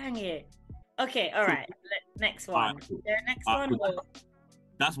 dang it. Okay, all right. Next one. Alright, cool. Is there a next Alright, one? cool. Or...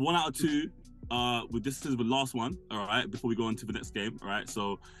 That's 1 out of 2. This is the last one. All right, before we go on to the next game. All right,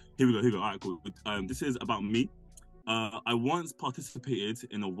 so here we go. All right, cool. This is about me. I once participated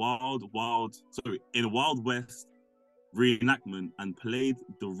in a Wild West reenactment and played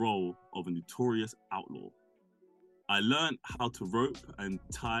the role of a notorious outlaw. I learned how to rope and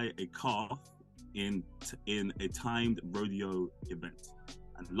tie a calf in a timed rodeo event.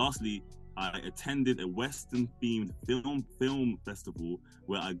 And lastly, I attended a Western-themed film festival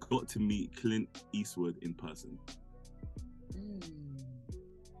where I got to meet Clint Eastwood in person.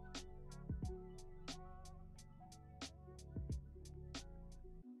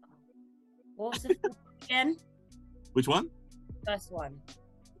 What was the first one again? Which one? First one.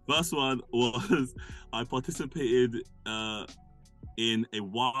 First one was I participated in a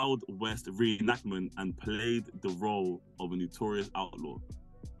Wild West reenactment and played the role of a notorious outlaw?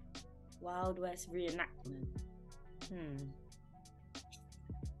 Wild West reenactment.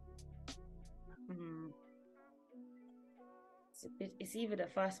 It's either the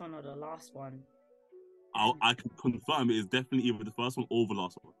first one or the last one. I can confirm it is definitely either the first one or the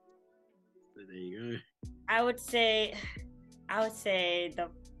last one. So there you go. I would say the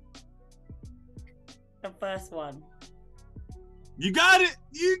first one. You got it.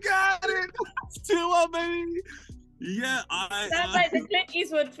 2-1, baby. Yeah, Sounds like the Clint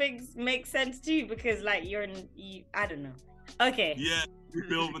Eastwood things make sense too, because like I don't know. Okay. Yeah, you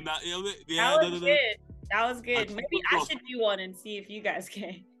filming that? Yeah, that was good. That was good. Maybe I should do one and see if you guys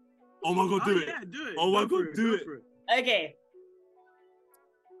can. Oh my god, do it! Yeah, do it. Oh my god, do it! Okay.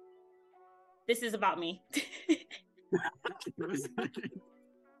 This is about me.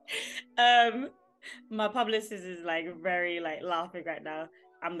 My publicist is like very like laughing right now.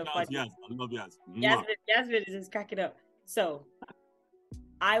 I'm the funny. Yes, I love Yas. Yasmin is just cracking up. So,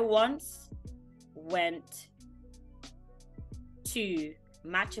 I once went to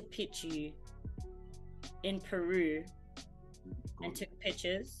Machu Picchu in Peru and took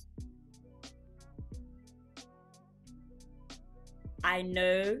pictures. I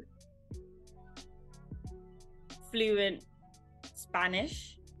know fluent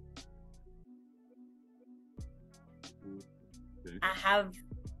Spanish. Okay. I have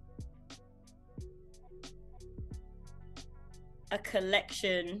a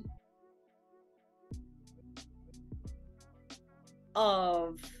collection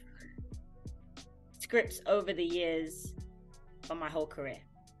of scripts over the years for my whole career.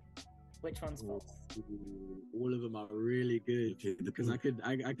 Which one's false? All of them are really good because I could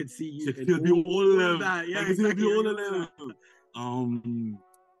see you. I can do all of them. That. Yeah, I can exactly. do all of them.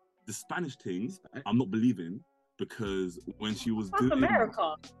 The Spanish thing, I'm not believing because when she was South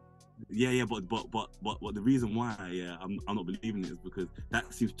America. Yeah, but the reason why I'm not believing it is because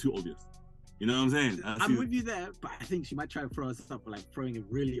that seems too obvious. You know what I'm saying? I'm with you there, but I think she might try to throw us up for like throwing a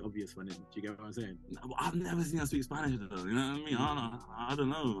really obvious one in. Do you get what I'm saying? I've never seen her speak Spanish though. You know what I mean? I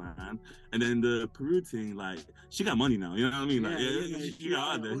don't know, man. And then the Peru thing, like, she got money now. You know what I mean? Like, she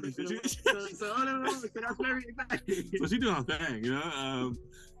got out there. So that's very exactly. So she doing her thing, you know.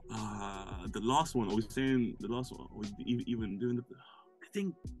 The last one. Are we saying the last one? Are we even doing the? I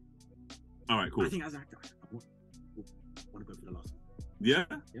think. All right, cool. I think I want to go for the last one. Yeah.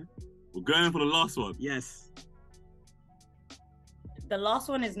 Yeah. We're going for the last one. Yes. The last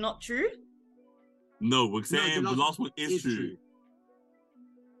one is not true? No, we're saying the last one is true.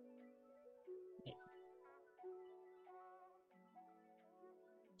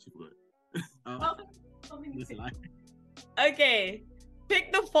 She forgot. That's a lie. Okay.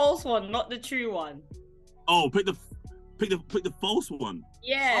 Pick the false one, not the true one. Oh, pick the false one.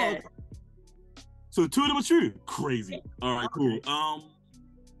 Yeah. Oh. So 2 of them are true. Crazy. All right, cool.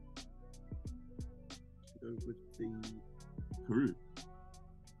 Peru.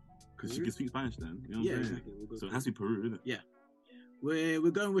 Because she can speak Spanish then. You know what I'm saying? Exactly. So it has to be Peru, isn't it? Yeah.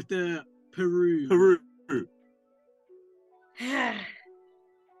 We're going with the Peru.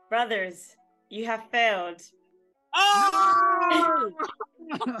 Brothers, you have failed. Oh!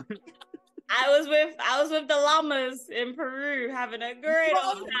 I was with the llamas in Peru having a great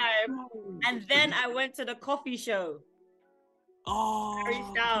old time. And then I went to the coffee show. Harry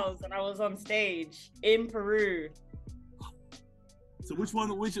Styles, and I was on stage in Peru. So which one?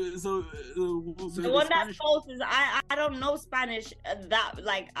 So the one that's false is I don't know Spanish that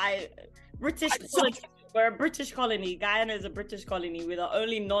like British colony. We're a British colony. Guyana is a British colony. We're the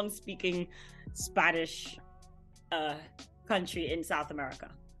only non-speaking Spanish country in South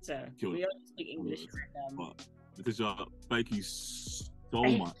America. So we only speak English. Letitia, thank you so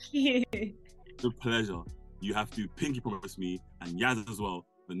much. It's a pleasure. You have to pinky promise me and Yaz as well.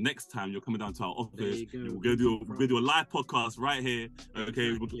 The next time you're coming down to our office, we're gonna do a live podcast right here.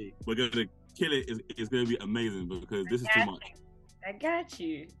 Okay, exactly. We're gonna kill it. It's gonna be amazing because this is too much. I got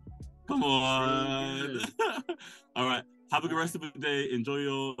you. Come on. All right. Have a good rest of the day. Enjoy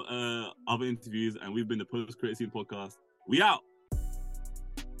your other interviews, and we've been the Post Credit Scene Podcast. We out.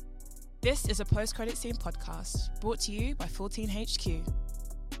 This is a Post Credit Scene Podcast brought to you by 14HQ.